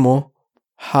واحد اسمه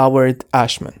هاورد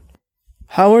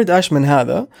آشمان.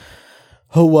 هذا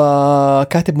هو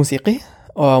كاتب موسيقي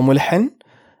وملحن،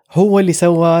 هو اللي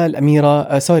سوى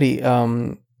الأميرة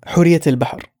حورية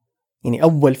البحر. يعني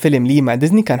أول فيلم لي مع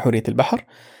ديزني كان حورية البحر،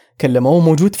 كلموه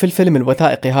موجود في الفيلم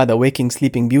الوثائقي هذا Waking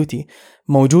Sleeping Beauty،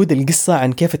 موجود القصة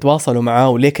عن كيف تواصلوا معاه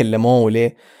وليه كلموه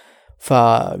وليه.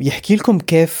 فيحكي لكم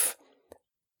كيف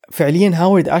فعليا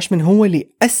هاورد آشمان هو اللي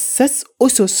أسس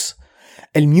أسس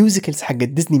الميوزيكلز حق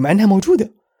ديزني، مع أنها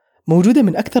موجودة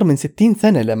من أكثر من 60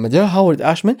 سنة. لما جاء هاورد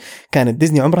آشمان كانت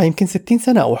ديزني عمرها يمكن 60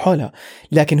 سنة أو حولها،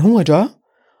 لكن هو جاء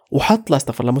وحط، لا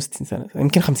استغفر الله، مو 60 سنة،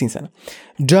 يمكن 50 سنة،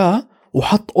 جاء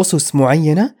وحط أسس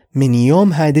معينة من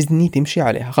يومها ديزني تمشي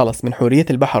عليها. خلاص من حورية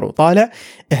البحر وطالع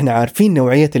احنا عارفين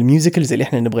نوعية الميوزيكلز اللي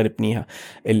احنا نبغى نبنيها،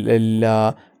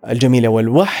 الجميلة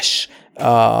والوحش،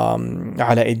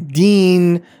 علاء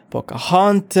الدين،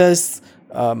 بوكاهونتس،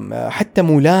 حتى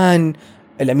مولان،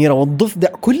 الأميرة والضفدع،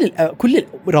 كل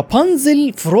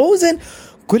رابنزل، فروزن،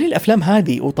 كل الأفلام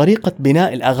هذه وطريقة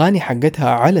بناء الأغاني حقتها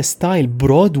على ستايل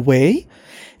برودواي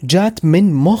جات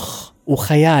من مخ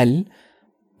وخيال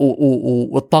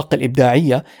والطاقة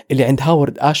الإبداعية اللي عند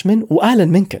هاورد آشمان وآلان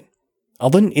منكن.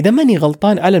 أظن إذا ماني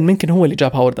غلطان آلان منكن هو اللي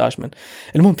جاب هاورد آشمان.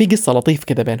 المهم في قصة لطيف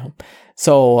كده بينهم.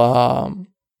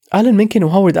 آلان منكن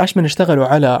وهاورد آشمان اشتغلوا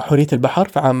على حورية البحر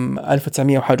في عام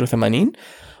 1981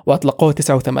 وأطلقوه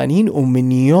 89،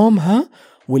 ومن يومها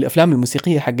والأفلام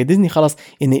الموسيقية حق ديزني خلاص.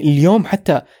 يعني اليوم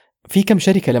حتى في كم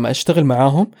شركة لما أشتغل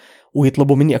معاهم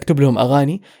ويطلبوا مني أكتب لهم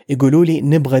أغاني يقولوا لي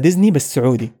نبغى ديزني بس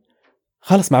سعودي.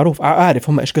 خلاص معروف، أعرف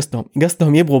هم إيش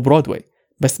قصدهم يبغوا برودواي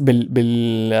بس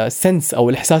بالسنس أو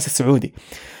الإحساس السعودي.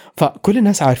 فكل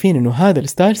الناس عارفين إنه هذا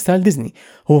الستايل ستايل ديزني،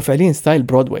 هو فعليا ستايل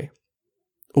برودواي.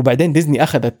 وبعدين ديزني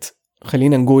أخذت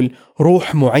خلينا نقول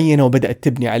روح معينة وبدأت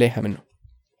تبني عليها منه.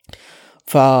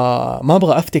 فما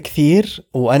أبغى أفتي كثير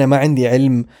وأنا ما عندي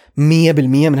علم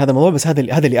 100% من هذا الموضوع، بس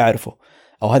هذا اللي أعرفه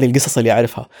أو هذه القصص اللي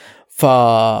أعرفها.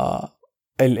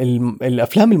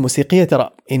 الأفلام الموسيقية ترى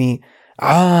يعني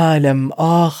عالم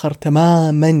آخر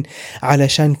تماما.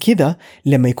 علشان كذا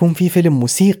لما يكون في فيلم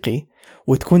موسيقي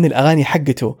وتكون الأغاني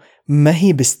حقته ما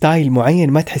هي بستايل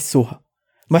معين ما تحسوها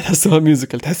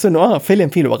ميوزيكال، تحسوا إنه فيلم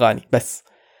فيه له أغاني بس.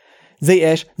 زي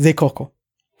إيش؟ زي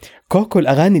كوكو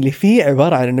الأغاني اللي فيه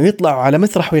عبارة عن إنه يطلعوا على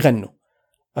مسرح ويغنوا،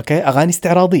 أوكي، أغاني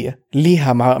استعراضية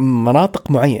ليها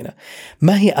مناطق معينة،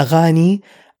 ما هي أغاني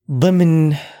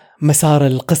ضمن مسار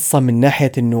القصة من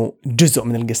ناحية إنه جزء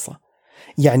من القصة.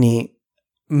 يعني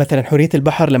مثلا حورية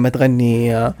البحر لما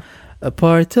تغني A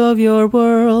part of your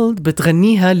world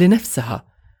بتغنيها لنفسها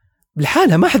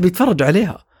لحالها، ما حد بيتفرج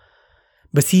عليها،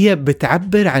 بس هي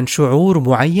بتعبر عن شعور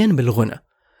معين بالغنى.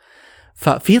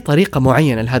 ففي طريقة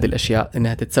معينة لهذه الأشياء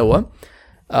إنها تتسوى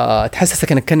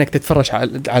تحسسك إنك تتفرج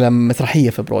على مسرحية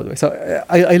في برودواي. So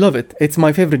I love it. It's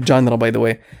my favorite genre by the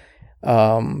way.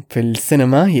 في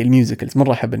السينما هي الميوزيكلز،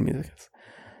 مرة أحب الميوزيكلز.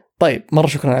 طيب مرة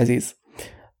شكرا عزيز.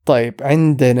 طيب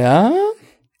عندنا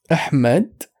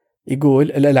أحمد يقول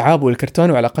الألعاب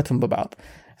والكرتون وعلاقتهم ببعض.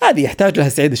 هذه يحتاج لها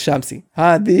سعيد الشامسي،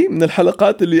 هذه من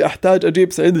الحلقات اللي أحتاج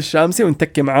أجيب سعيد الشامسي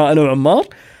ونتكي معاه أنا وعمار،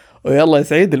 ويلا يا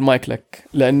سعيد المايك لك،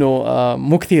 لأنه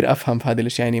مو كثير أفهم في هذه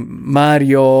الأشياء. يعني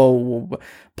ماريو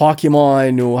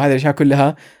بوكيمون وهذه الاشياء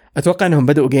كلها اتوقع انهم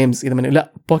بدأوا جيمز. اذا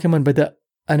لا بوكيمون بدأ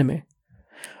انمي.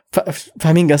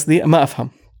 فاهمين قصدي؟ ما افهم.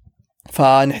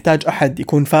 فنحتاج احد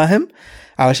يكون فاهم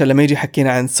علشان لما يجي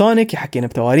يحكينا عن سونيك يحكينا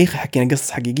بتواريخ، يحكينا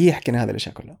قصص حقيقيه، يحكينا هذه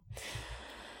الاشياء كلها.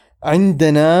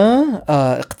 عندنا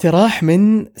اقتراح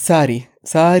من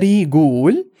ساري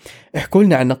يقول احكوا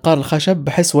لنا عن نقار الخشب،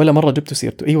 بحس ولا مره جبتوا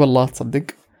سيرته. اي والله تصدق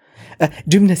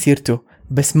جبنا سيرته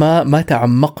بس ما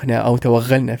تعمقنا او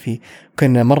توغلنا فيه.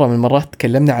 كنا مره من المرات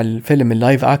تكلمنا عن الفيلم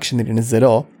اللايف اكشن اللي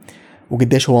نزلوه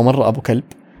وقديش هو مره ابو كلب،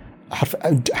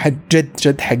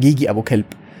 جد حقيقي ابو كلب،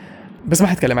 بس ما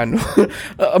حتكلم عنه.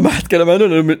 ما حتكلم عنه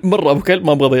لأنه مرة أبو كلب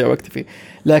ما أبغى أضيع وقت فيه.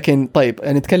 لكن طيب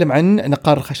نتكلم عن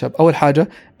نقار الخشب. أول حاجة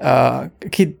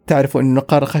أكيد تعرفوا إنه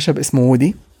نقار الخشب اسمه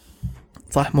وودي،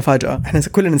 صح؟ مفاجأة، إحنا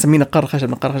كلنا نسميه نقار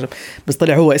الخشب، بس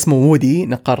طلع هو اسمه وودي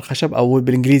نقار الخشب، أو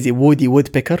بالإنجليزي وودي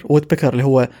وود بيكر اللي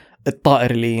هو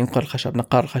الطائر اللي ينقر الخشب،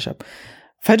 نقار الخشب.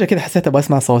 فجأة كده حسيت أبغى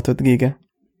أسمع صوته. دقيقة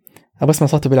أبغى أسمع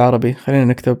صوته بالعربي. خلينا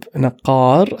نكتب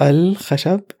نقار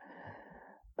الخشب.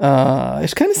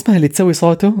 إيش كان اسمها اللي تسوي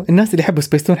صوته؟ الناس اللي يحبوا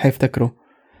سبيستون حيفتكروا.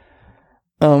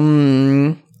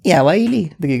 يا ويلي.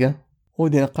 دقيقة.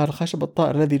 ودي نقار الخشب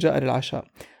الطائر الذي جاء للعشاء.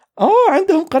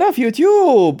 عندهم قناة في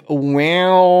يوتيوب.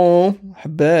 واو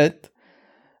حبيت.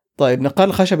 طيب نقار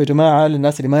الخشب يا جماعة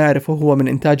للناس اللي ما يعرفوا هو من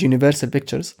إنتاج يونيفرسال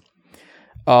بيكتشرز.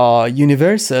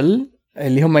 يونيفرسال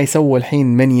اللي هم يسووا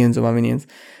الحين مينيونز وما مينيونز،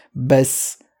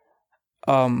 بس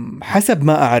حسب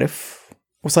ما أعرف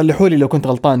وصلحوا لي لو كنت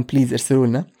غلطان بليز ارسلوا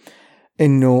لنا،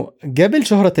 انه قبل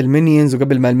شهرة المينيونز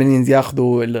وقبل ما المينيونز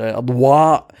ياخذوا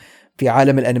الاضواء في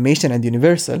عالم الانيميشن عند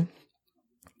يونيفرسال،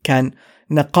 كان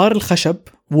نقار الخشب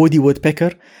وودي وود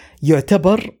بيكر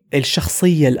يعتبر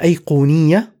الشخصية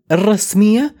الأيقونية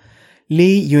الرسمية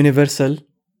ليونيفرسال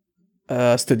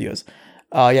ستوديوز.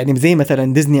 يعني زي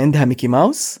مثلا ديزني عندها ميكي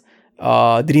ماوس،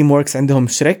 دريم ووركس عندهم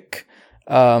شريك،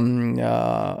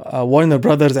 وارنر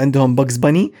براذرز عندهم باجز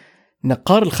باني.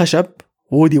 نقار الخشب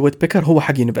وودي وود بيكر هو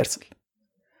حق يونيفرسال.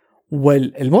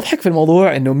 والمضحك في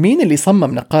الموضوع انه مين اللي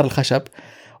صمم نقار الخشب؟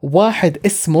 واحد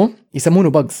اسمه يسمونه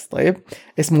باجز، طيب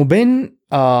اسمه بين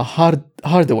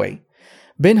هاردواي.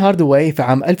 بين هاردواي في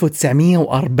عام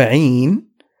 1940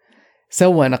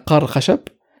 سوى نقار الخشب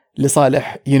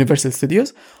لصالح يونيفرسال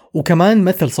ستوديوز، وكمان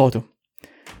مثل صوته.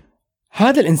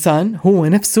 هذا الإنسان هو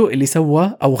نفسه اللي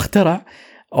سوى أو اخترع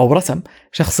أو رسم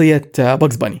شخصية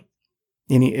باجز باني.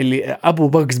 يعني اللي أبو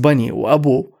باجز باني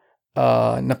وأبو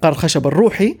نقار الخشب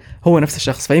الروحي هو نفس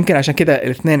الشخص. فيمكن عشان كده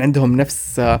الاثنين عندهم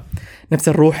نفس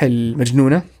الروح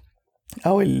المجنونة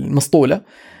أو المسطولة.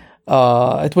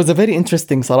 it was a very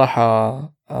interesting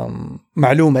صراحة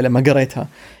معلومة لما قريتها.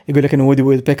 يقول لك إنه وودي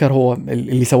وود بيكر هو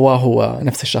اللي سواه هو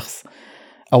نفس الشخص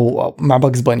أو مع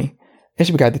باجز باني.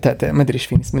 إيش بقعد ما أدري إيش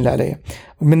فيني، بسم الله عليه.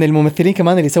 من الممثلين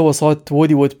كمان اللي سوى صوت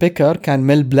وودي وود بيكر كان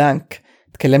ميل بلانك،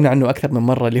 تكلمنا عنه أكثر من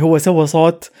مرة، اللي هو سوى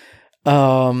صوت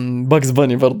باجز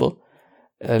باني برضه.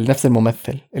 نفس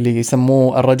الممثل اللي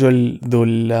يسموه الرجل ذو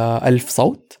 1000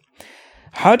 صوت.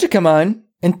 حاجة كمان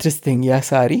interesting يا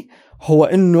ساري هو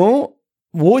إنه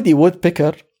وودي وود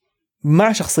بيكر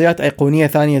مع شخصيات أيقونية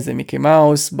ثانية زي ميكي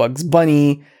ماوس، باجز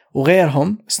باني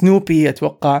وغيرهم، سنوبي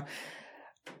أتوقع.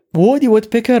 وودي وود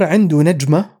بيكر عنده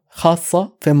نجمة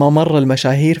خاصة في ممر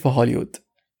المشاهير في هوليوود.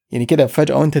 يعني كده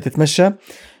فجأة وانت تتمشى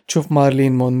تشوف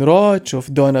مارلين مونرو،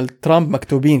 تشوف دونالد ترامب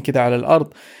مكتوبين كده على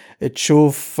الأرض،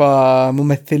 تشوف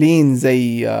ممثلين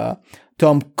زي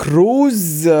توم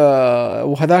كروز،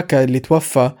 وهذاك اللي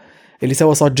توفى اللي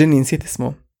سوى صوت جيني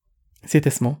نسيت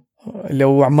اسمه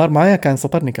لو عمار معايا كان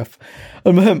سطرني كف.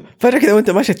 المهم فجأة كده وانت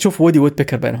ماشي تشوف وودي وود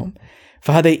بيكر بينهم.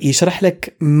 فهذا يشرح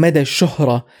لك مدى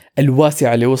الشهرة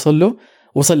الواسعة اللي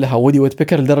وصل لها وودي وود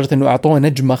بيكر، لدرجة انه اعطوه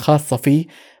نجمة خاصة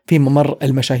في ممر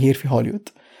المشاهير في هوليوود.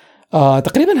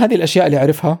 تقريبا هذه الاشياء اللي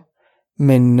اعرفها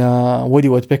من وودي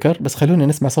وود بيكر. بس خلونا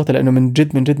نسمع صوته لانه من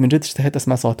جد اشتهيت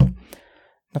اسمع صوته.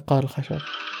 نقار الخشب.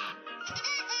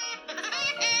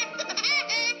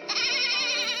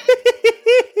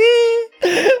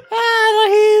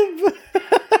 رهيب.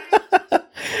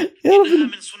 يا رب. إنها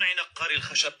من صنع نقار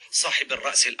الخشب صاحب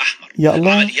الرأس الأحمر. يا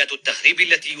الله. عمليات التخريب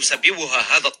التي يسببها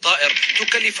هذا الطائر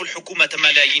تكلف الحكومة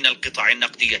ملايين القطع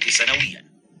النقدية سنويا،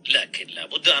 لكن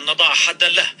لابد أن نضع حدا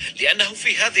له، لأنه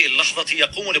في هذه اللحظة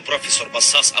يقوم البروفيسور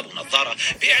بصاص أبو نظارة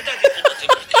بإعداد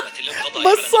خطة محكمة للقضاء.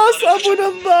 بصاص أبو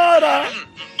نظارة.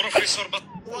 بروفيسور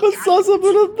بصاص أبو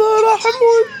نظارة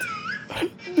حمود.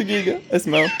 دقيقة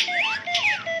اسمعوا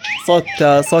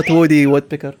صوت وودي وود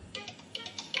بيكر.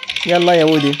 يلا يا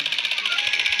وودي.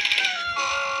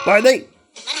 بعدي.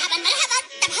 مرحبا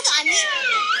تبحث عني.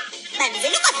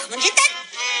 منزلك ضخم جدا.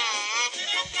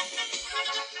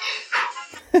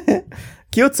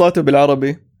 كيوت صوته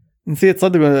بالعربي. نسيت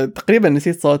صدق، تقريبا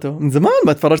نسيت صوته من زمان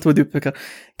ما تفرجت ودي بفكر.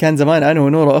 كان زمان انا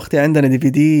ونورة اختي عندنا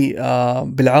DVD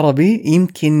بالعربي،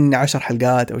 يمكن 10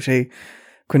 حلقات او شيء،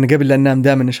 كنا قبل لا ننام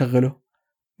دائما نشغله.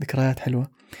 ذكريات حلوة.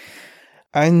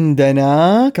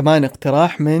 عندنا كمان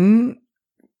اقتراح من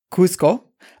كوسكو.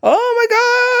 اوه ماي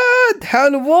جاد،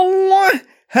 حلو والله،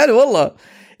 حلو والله.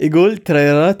 يقول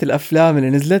تريلرات الافلام اللي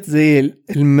نزلت زي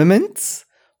الميمنتس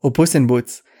وبوس ان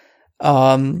بوتس.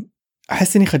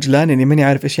 احس اني خجلان اني ماني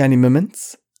عارف ايش يعني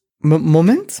ميمنتس.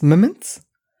 مومنتس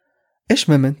ايش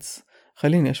ميمنتس؟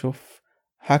 خليني اشوف،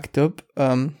 حاكتب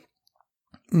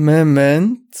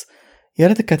ميمنت. يا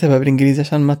ريت كاتبها بالانجليزي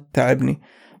عشان ما تتعبني.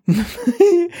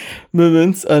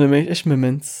 ميمنتس انيميشن. ايش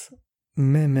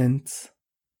ميمنتس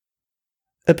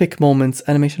ايبك مومنتس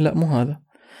انيميشن؟ لا مو هذا.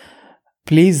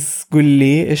 بليز قول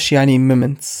لي ايش يعني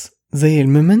ميمنتس. زي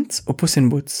الميمنتس وبوس ان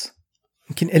بوتس.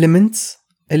 يمكن إليمنتس.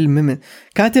 الميمنت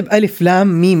كاتب ألف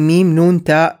لام ميم ميم نون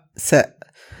تاء ساء.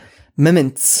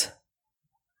 ميمنتس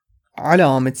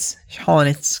علامتس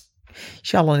شحونتس إن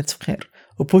شاء الله نتف بخير.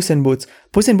 وبوس ان بوتس.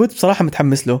 بوس ان بوتس بصراحة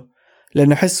متحمس له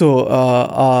لأنه أحسه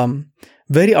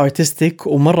very artistic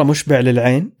ومرة مشبع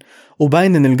للعين،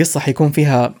 وباين إن القصة حيكون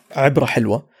فيها عبرة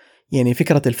حلوة. يعني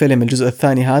فكرة الفيلم الجزء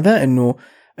الثاني هذا إنه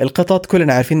القطط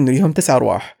كلنا عارفين إنه ليهم 9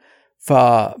 أرواح،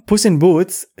 فبوس ان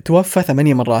بوتس توفى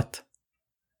 8 مرات،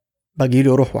 باقي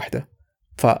له روح واحدة.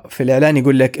 ففي الإعلان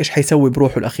يقول لك إيش حيسوي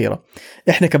بروحه الأخيرة.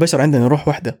 إحنا كبشر عندنا روح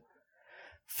واحدة.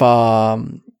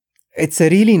 it's a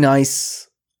really nice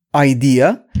idea.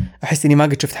 أحس إني ما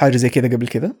قد شفت حاجة زي كذا قبل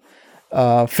كذا.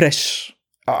 فريش،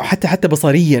 حتى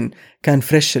بصريا كان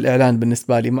فريش الإعلان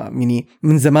بالنسبة لي. يعني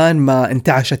من زمان ما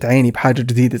انتعشت عيني بحاجة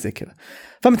جديدة زي كذا،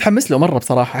 فمتحمس له مرة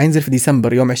بصراحة. هينزل في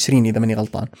ديسمبر يوم 20 إذا ماني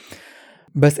غلطان.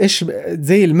 بس إيش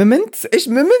زي الميمنتس؟ إيش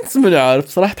ميمنتس؟ ما عارف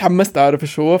صراحة. تحمست أعرف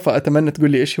إيش هو، فأتمنى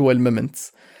تقول لي إيش هو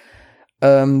الميمنتس.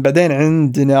 بعدين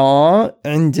عندنا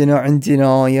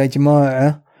يا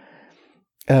جماعة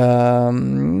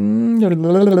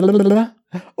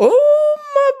أوه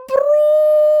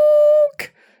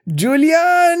مبروك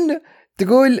جوليان.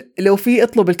 تقول لو في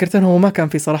اطلب الكرتون. هو ما كان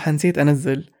في صراحة، نسيت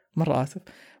أنزل، مرة آسف.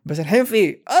 بس الحين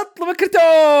في اطلب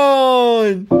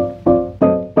الكرتون.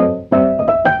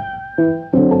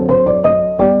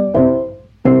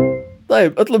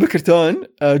 طيب اطلب الكرتون.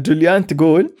 جوليان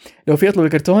تقول لو في اطلب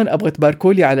الكرتون ابغى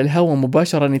تباركولي على الهوا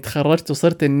مباشرة اني تخرجت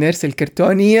وصرت النيرس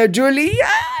الكرتونية جوليان.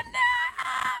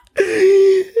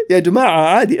 يا جماعة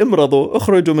عادي امرضوا،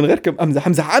 اخرجوا من غيركم.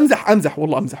 امزح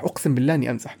والله امزح، اقسم بالله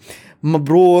اني امزح.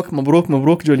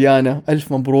 مبروك جوليانا،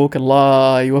 الف مبروك،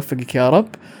 الله يوفقك يا رب.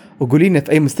 وقولي لنا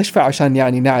في اي مستشفى عشان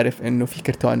يعني نعرف انه في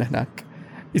كرتون هناك.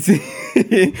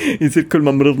 يصير كل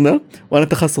ما مرضنا، وانا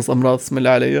تخصص امراض بسم الله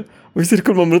علي، ويصير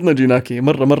كل ما مرضنا جيناكي.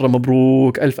 مرة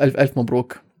مبروك، الف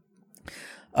مبروك.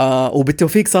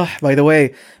 وبالتوفيق. صح باي ذا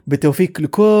واي، بالتوفيق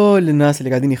لكل الناس اللي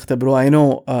قاعدين يختبروا.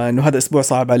 انه هذا اسبوع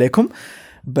صعب عليكم،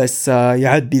 بس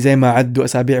يعدي زي ما عدوا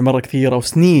اسابيع مرة كثيرة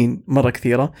وسنين مرة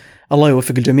كثيرة. الله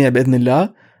يوفق الجميع باذن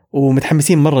الله.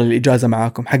 ومتحمسين مرة للإجازة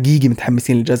معاكم، حقيقي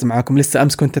متحمسين للإجازة معاكم. لسه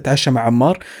أمس كنت أتعشى مع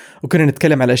عمار وكنا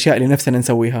نتكلم على الأشياء اللي نفسنا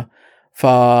نسويها،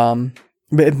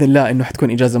 فبإذن الله إنه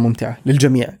حتكون إجازة ممتعة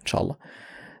للجميع إن شاء الله.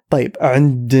 طيب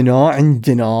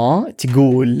عندنا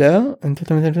تقول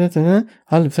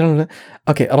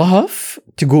أوكي رهف.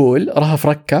 تقول رهف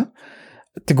ركة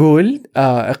تقول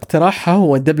اقتراحها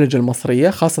هو الدبلجة المصرية،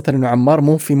 خاصة إنه عمار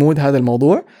مو في مود هذا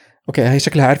الموضوع. اوكي هي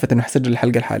شكلها عرفت انه حسجل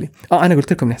الحلقه الحالي. انا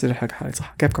قلت لكم اني حسجل الحلقه الحالي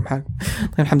صح. كيفكم حال؟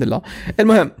 طيب الحمد لله.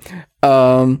 المهم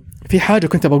في حاجه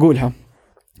كنت بقولها.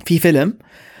 في فيلم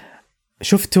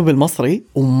شفته بالمصري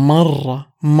ومره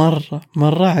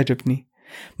عجبني.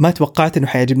 ما توقعت انه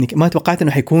حيعجبني، ما توقعت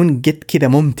انه حيكون قد كذا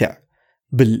ممتع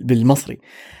بالمصري.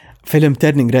 فيلم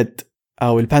تيرنينج ريد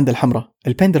او الباندا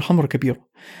الحمراء كبير.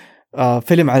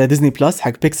 فيلم على ديزني بلس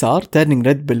حق بيكسار. تيرنينج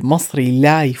ريد بالمصري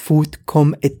لا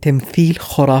يفوتكم. التمثيل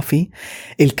خرافي،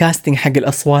 الكاستنج حق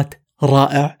الأصوات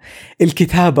رائع،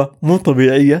 الكتابة مو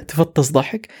طبيعية تفطس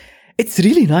ضحك. It's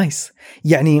really nice.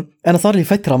 يعني أنا صار لي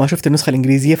فترة ما شفت النسخة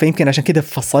الإنجليزية، فيمكن عشان كده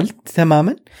فصلت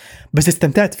تماما، بس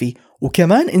استمتعت فيه.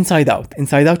 وكمان إنسايد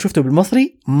أوت شفته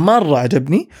بالمصري مرة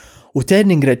عجبني،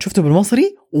 وتيرنينج ريد شفته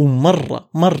بالمصري ومرة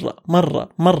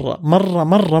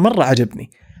مرة عجبني.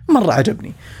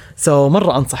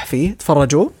 مرة أنصح فيه،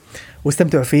 تفرجوا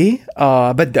واستمتعوا فيه.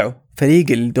 بدعوا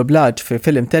فريق الدوبلاج في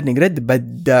فيلم تيرنينج ريد،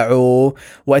 بدعوا.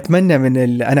 وأتمنى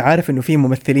من أنا عارف إنه في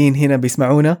ممثلين هنا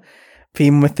بيسمعونا،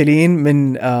 في ممثلين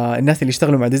من الناس اللي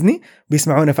يشتغلوا مع ديزني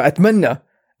بيسمعونا،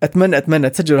 فأتمنى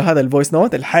تسجلوا هذا الفويس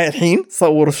نوت الحين،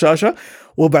 صوروا الشاشة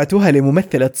وبعتوها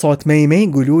لممثلة صوت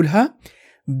ميمي، قولوا لها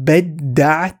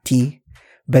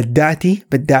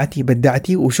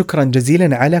بدعتي وشكرا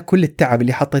جزيلا على كل التعب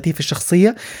اللي حطيتيه في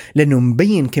الشخصية، لأنه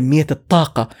مبين كمية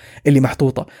الطاقة اللي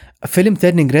محطوطة. فيلم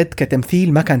تيرنينج ريد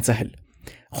كتمثيل ما كان سهل،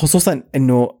 خصوصا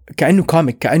أنه كأنه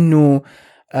كوميك، كأنه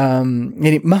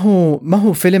يعني ما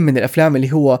هو فيلم من الأفلام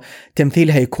اللي هو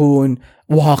تمثيلها يكون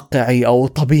واقعي أو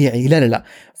طبيعي، لا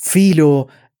في له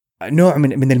نوع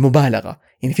من المبالغة.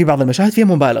 يعني في بعض المشاهد فيها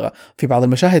مبالغة، في بعض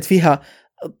المشاهد فيها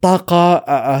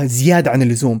طاقة زيادة عن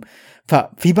اللزوم.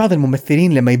 ففي بعض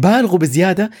الممثلين لما يبالغوا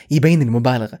بزيادة يبين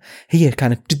المبالغة. هي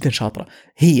كانت جدا شاطرة،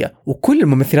 هي وكل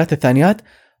الممثلات الثانيات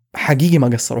حقيقي ما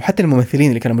قصروا، حتى الممثلين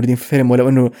اللي كانوا موجودين في الفيلم، ولو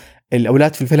انه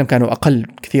الاولاد في الفيلم كانوا اقل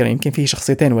كثيرا، يمكن فيه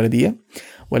شخصيتين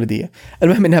ولدية.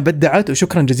 المهم انها بدعت،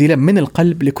 وشكرا جزيلا من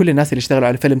القلب لكل الناس اللي اشتغلوا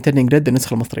على فيلم تيرنينج ريد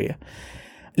النسخة المصرية.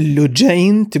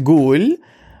 لوجين تقول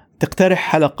تقترح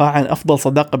حلقة عن أفضل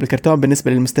صداقة بالكرتون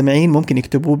بالنسبة للمستمعين، ممكن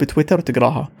يكتبوه بتويتر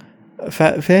وتقراها.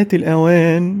 فات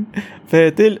الأوان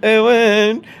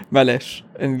معلش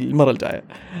المرة الجاية.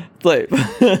 طيب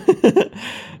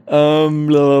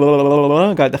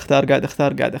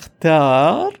قاعد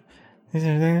أختار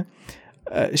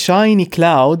شايني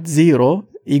كلاود زيرو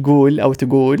يقول أو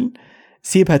تقول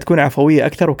سيبها تكون عفوية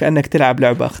أكثر وكأنك تلعب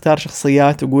لعبة، اختار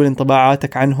شخصيات وقول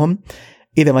انطباعاتك عنهم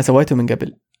إذا ما سويته من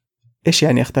قبل. إيش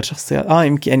يعني أختار شخصيات؟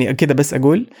 يمكن يعني كذا بس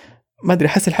أقول ما أدري،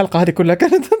 حس الحلقة هذه كلها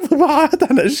كانت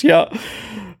انطباعات عن أشياء.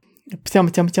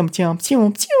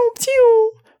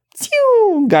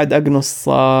 قاعد أقنص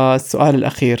السؤال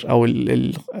الأخير أو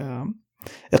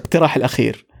الاقتراح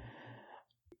الأخير.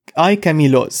 آي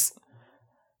كاميلوز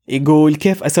يقول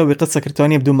كيف أسوي قصة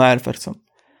كرتونية بدون ما أعرف أرسم؟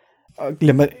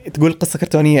 لما تقول قصة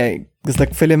كرتونية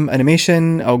قصدك فيلم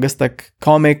أنيميشن أو قصدك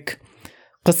كوميك؟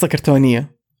 قصة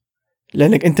كرتونية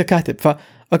لأنك أنت كاتب.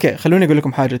 أوكي خلوني أقول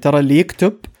لكم حاجة، ترى اللي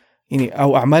يكتب يعني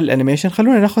أو أعمال الأنيميشن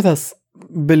خلونا نأخذها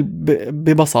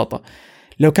ببساطة.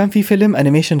 لو كان في فيلم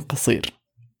أنيميشن قصير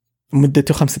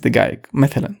مدته 5 دقائق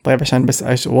مثلا، طيب عشان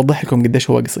بس أوضح لكم قديش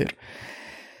هو قصير،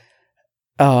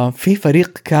 في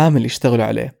فريق كامل يشتغلوا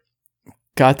عليه،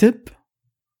 كاتب،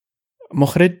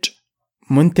 مخرج،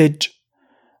 منتج،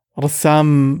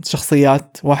 رسام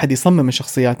شخصيات، واحد يصمم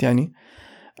الشخصيات. يعني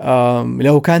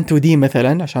لو كان 2D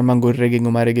مثلا، عشان ما نقول ريجينج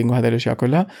وما ريجينج وهذا الأشياء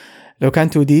كلها، لو كان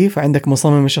 2D فعندك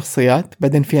مصمم الشخصيات،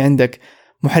 بعدين في عندك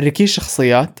محركي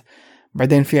الشخصيات،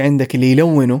 بعدين في عندك اللي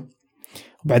يلونوا،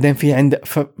 وبعدين في عندك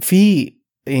في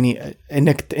يعني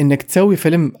انك تسوي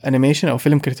فيلم انيميشن او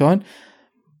فيلم كرتون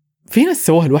في ناس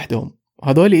سووها لوحدهم،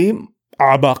 هذولي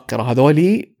عباقرة،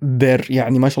 هذولي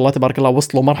يعني ما شاء الله تبارك الله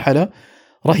وصلوا مرحلة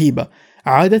رهيبة.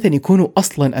 عادة يكونوا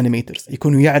أصلاً أنيميترز،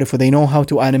 يكونوا يعرفوا they know how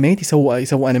to animate،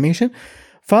 يسووا أنيميشن،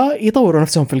 فيطوروا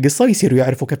نفسهم في القصة، يصيروا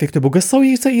يعرفوا كيف يكتبوا قصة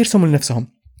ويرسموا لنفسهم.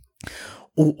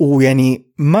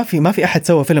 ويعني ما في أحد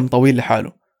سوى فيلم طويل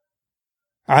لحاله،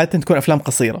 عادة تكون أفلام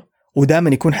قصيرة، ودائما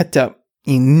يكون حتى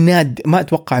ما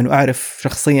أتوقع أنه أعرف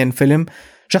شخصياً فيلم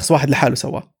شخص واحد لحاله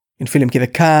سواه، الفيلم كذا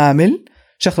كامل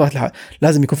شخص واحد لحاله.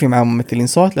 لازم يكون في معاه ممثلين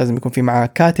صوت، لازم يكون في معاه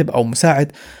كاتب أو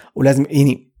مساعد، ولازم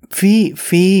يعني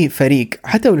في فريق،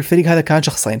 حتى لو الفريق هذا كان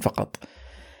شخصين فقط،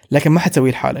 لكن ما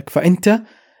حتسويه لحالك. فأنت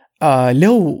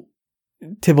لو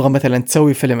تبغى مثلا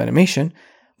تسوي فيلم أنيميشن،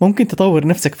 ممكن تطور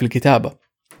نفسك في الكتابة،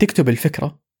 تكتب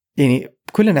الفكرة، يعني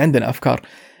كلنا عندنا أفكار،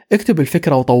 اكتب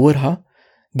الفكرة وطورها،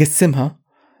 قسمها،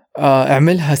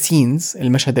 اعملها سينز،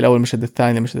 المشهد الأول، المشهد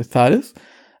الثاني، المشهد الثالث،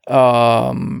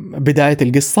 بداية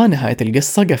القصة، نهاية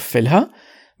القصة، قفلها.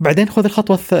 بعدين خذ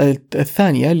الخطوة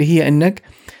الثانية اللي هي أنك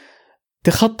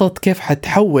تخطط كيف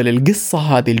حتحول القصة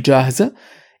هذه الجاهزة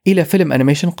إلى فيلم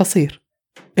أنيميشن قصير.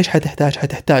 إيش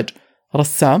حتحتاج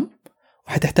رسام،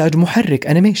 وحتحتاج محرك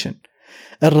أنيميشن.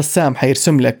 الرسام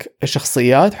حيرسم لك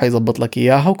الشخصيات، حيضبط لك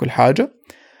إياها وكل حاجة،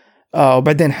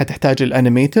 وبعدين حتحتاج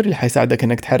الأنيميتر اللي حيساعدك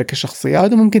إنك تحرك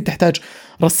الشخصيات، وممكن تحتاج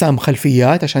رسام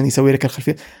خلفيات عشان يسوي لك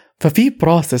الخلفيات. ففي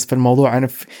بروسس في الموضوع. أنا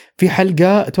في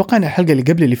حلقة، أتوقع أن الحلقة اللي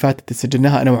قبل اللي فاتت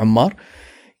سجلناها أنا وعمار،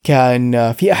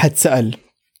 كان في أحد سأل،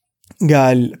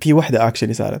 قال في وحدة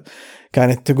أكشلي سألت،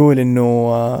 كانت تقول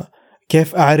إنه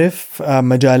كيف أعرف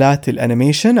مجالات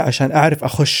الأنيميشن عشان أعرف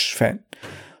أخش فين.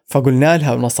 فقلنا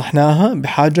لها ونصحناها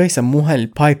بحاجة يسموها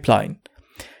البايبلاين،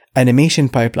 أنيميشن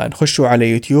بايبلاين. خشوا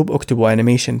على يوتيوب اكتبوا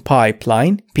أنيميشن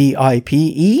بايبلاين،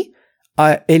 PIPELINE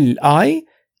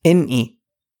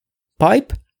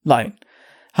بايبلاين.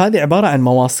 هذه عبارة عن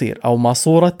مواصير أو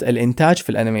ماسورة الإنتاج في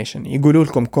الأنيميشن، يقولوا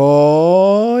لكم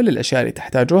كل الأشياء اللي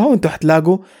تحتاجوها، وانتوا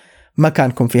حتلاقوا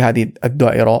مكانكم في هذه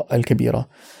الدائرة الكبيرة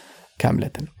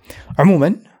كاملة.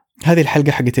 عموما هذه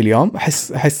الحلقة حقت اليوم،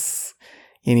 أحس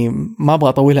يعني ما أبغى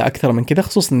أطولها أكثر من كذا،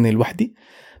 خصوصا إني لوحدي،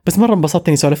 بس مرة انبسطت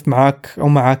إني سولفت معاك أو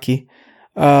معاكي.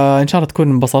 إن شاء الله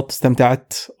تكون انبسطت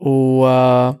واستمتعت،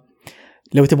 وإن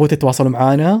لو تبغوا تتواصلوا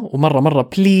معنا، ومرة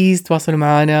بليز تواصلوا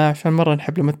معنا عشان مرة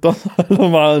نحب لما تتواصلوا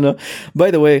معنا. باي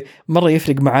ذا واي مرة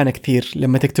يفرق معنا كثير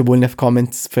لما تكتبوا لنا في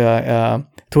كومنتس في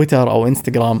تويتر أو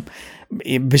إنستغرام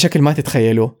بشكل ما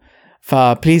تتخيلوا.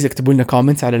 فبليز اكتبوا لنا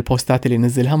كومنتس على البوستات اللي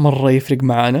ننزلها، مرة يفرق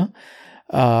معنا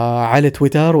على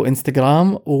تويتر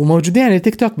وإنستغرام، وموجودين على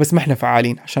تيك توك بس ما احنا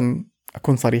فعالين عشان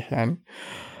أكون صريح يعني.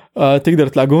 تقدروا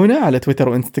تلاقونا على تويتر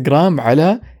وإنستغرام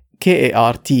على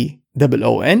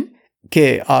KARTOON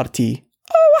KART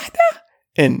واحدة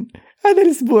N. هذا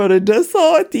الأسبوع رجع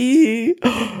صوتي.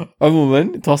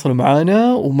 عموما تواصلوا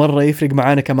معنا، ومرة يفرق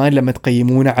معنا كمان لما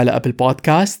تقيمونا على أبل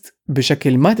بودكاست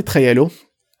بشكل ما تتخيلوا.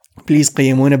 بليز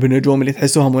قيمونا بالنجوم اللي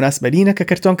تحسوها مناسبة لينا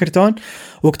ككرتون،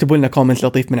 واكتبوا لنا كومنت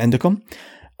لطيف من عندكم.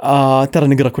 ترى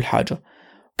نقرأ كل حاجة.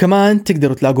 كمان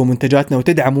تقدروا تلاقوا منتجاتنا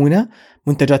وتدعمونا.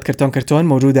 منتجات كرتون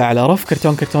موجودة على رف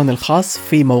كرتون الخاص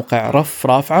في موقع رف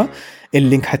رافعة.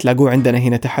 اللينك حتلاقوه عندنا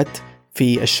هنا تحت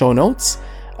في الشو نوتس،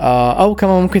 أو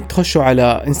كمان ممكن تخشوا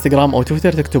على إنستغرام أو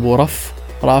تويتر تكتبوا رف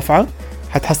رافعة،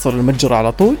 حتحصلوا المتجر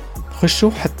على طول.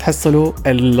 خشوا حتحصلوا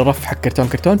الرف حق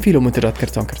كرتون فيه له منتجات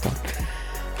كرتون.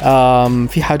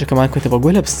 في حاجة كمان كنت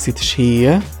بقولها بس نسيت ايش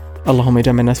هي. اللهم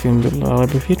يجمع الناس فيهم بالرب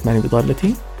فيك ماني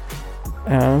بضالتي.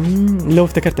 لو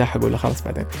افتكرتها حقولها خلاص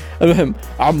بعدين. المهم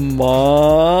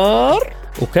عمار،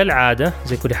 وكالعادة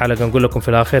زي كل حلقة نقول لكم في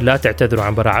الآخر لا تعتذروا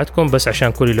عن براعتكم بس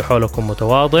عشان كل اللي حولكم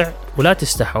متواضع، ولا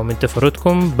تستحوا من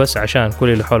تفردكم بس عشان كل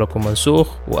اللي حولكم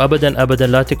منسوخ، وأبدا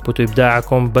لا تكبتوا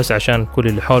إبداعكم بس عشان كل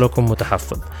اللي حولكم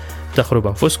متحفظ. افتخروا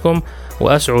بأنفسكم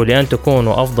وأسعوا لأن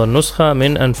تكونوا أفضل نسخة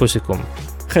من أنفسكم.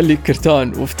 خليك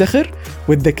كرتون وافتخر،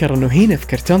 وتذكر أنه هنا في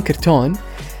كرتون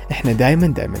إحنا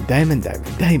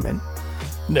دايما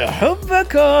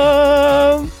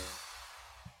نحبكم.